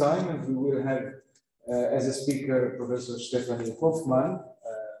 weeks' time, and we will have as a speaker Professor Stephanie Hoffman,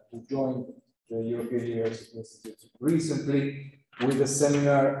 who joined the European University Institute recently with a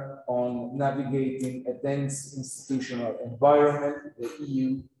seminar on navigating a dense institutional environment, the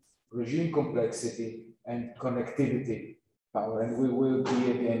EU regime complexity and connectivity power. And we will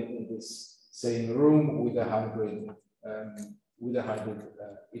be again in this same room with a hybrid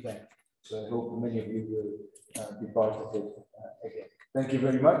event. So I hope many of you will be part of it again. Thank you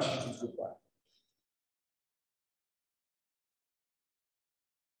very much. Goodbye.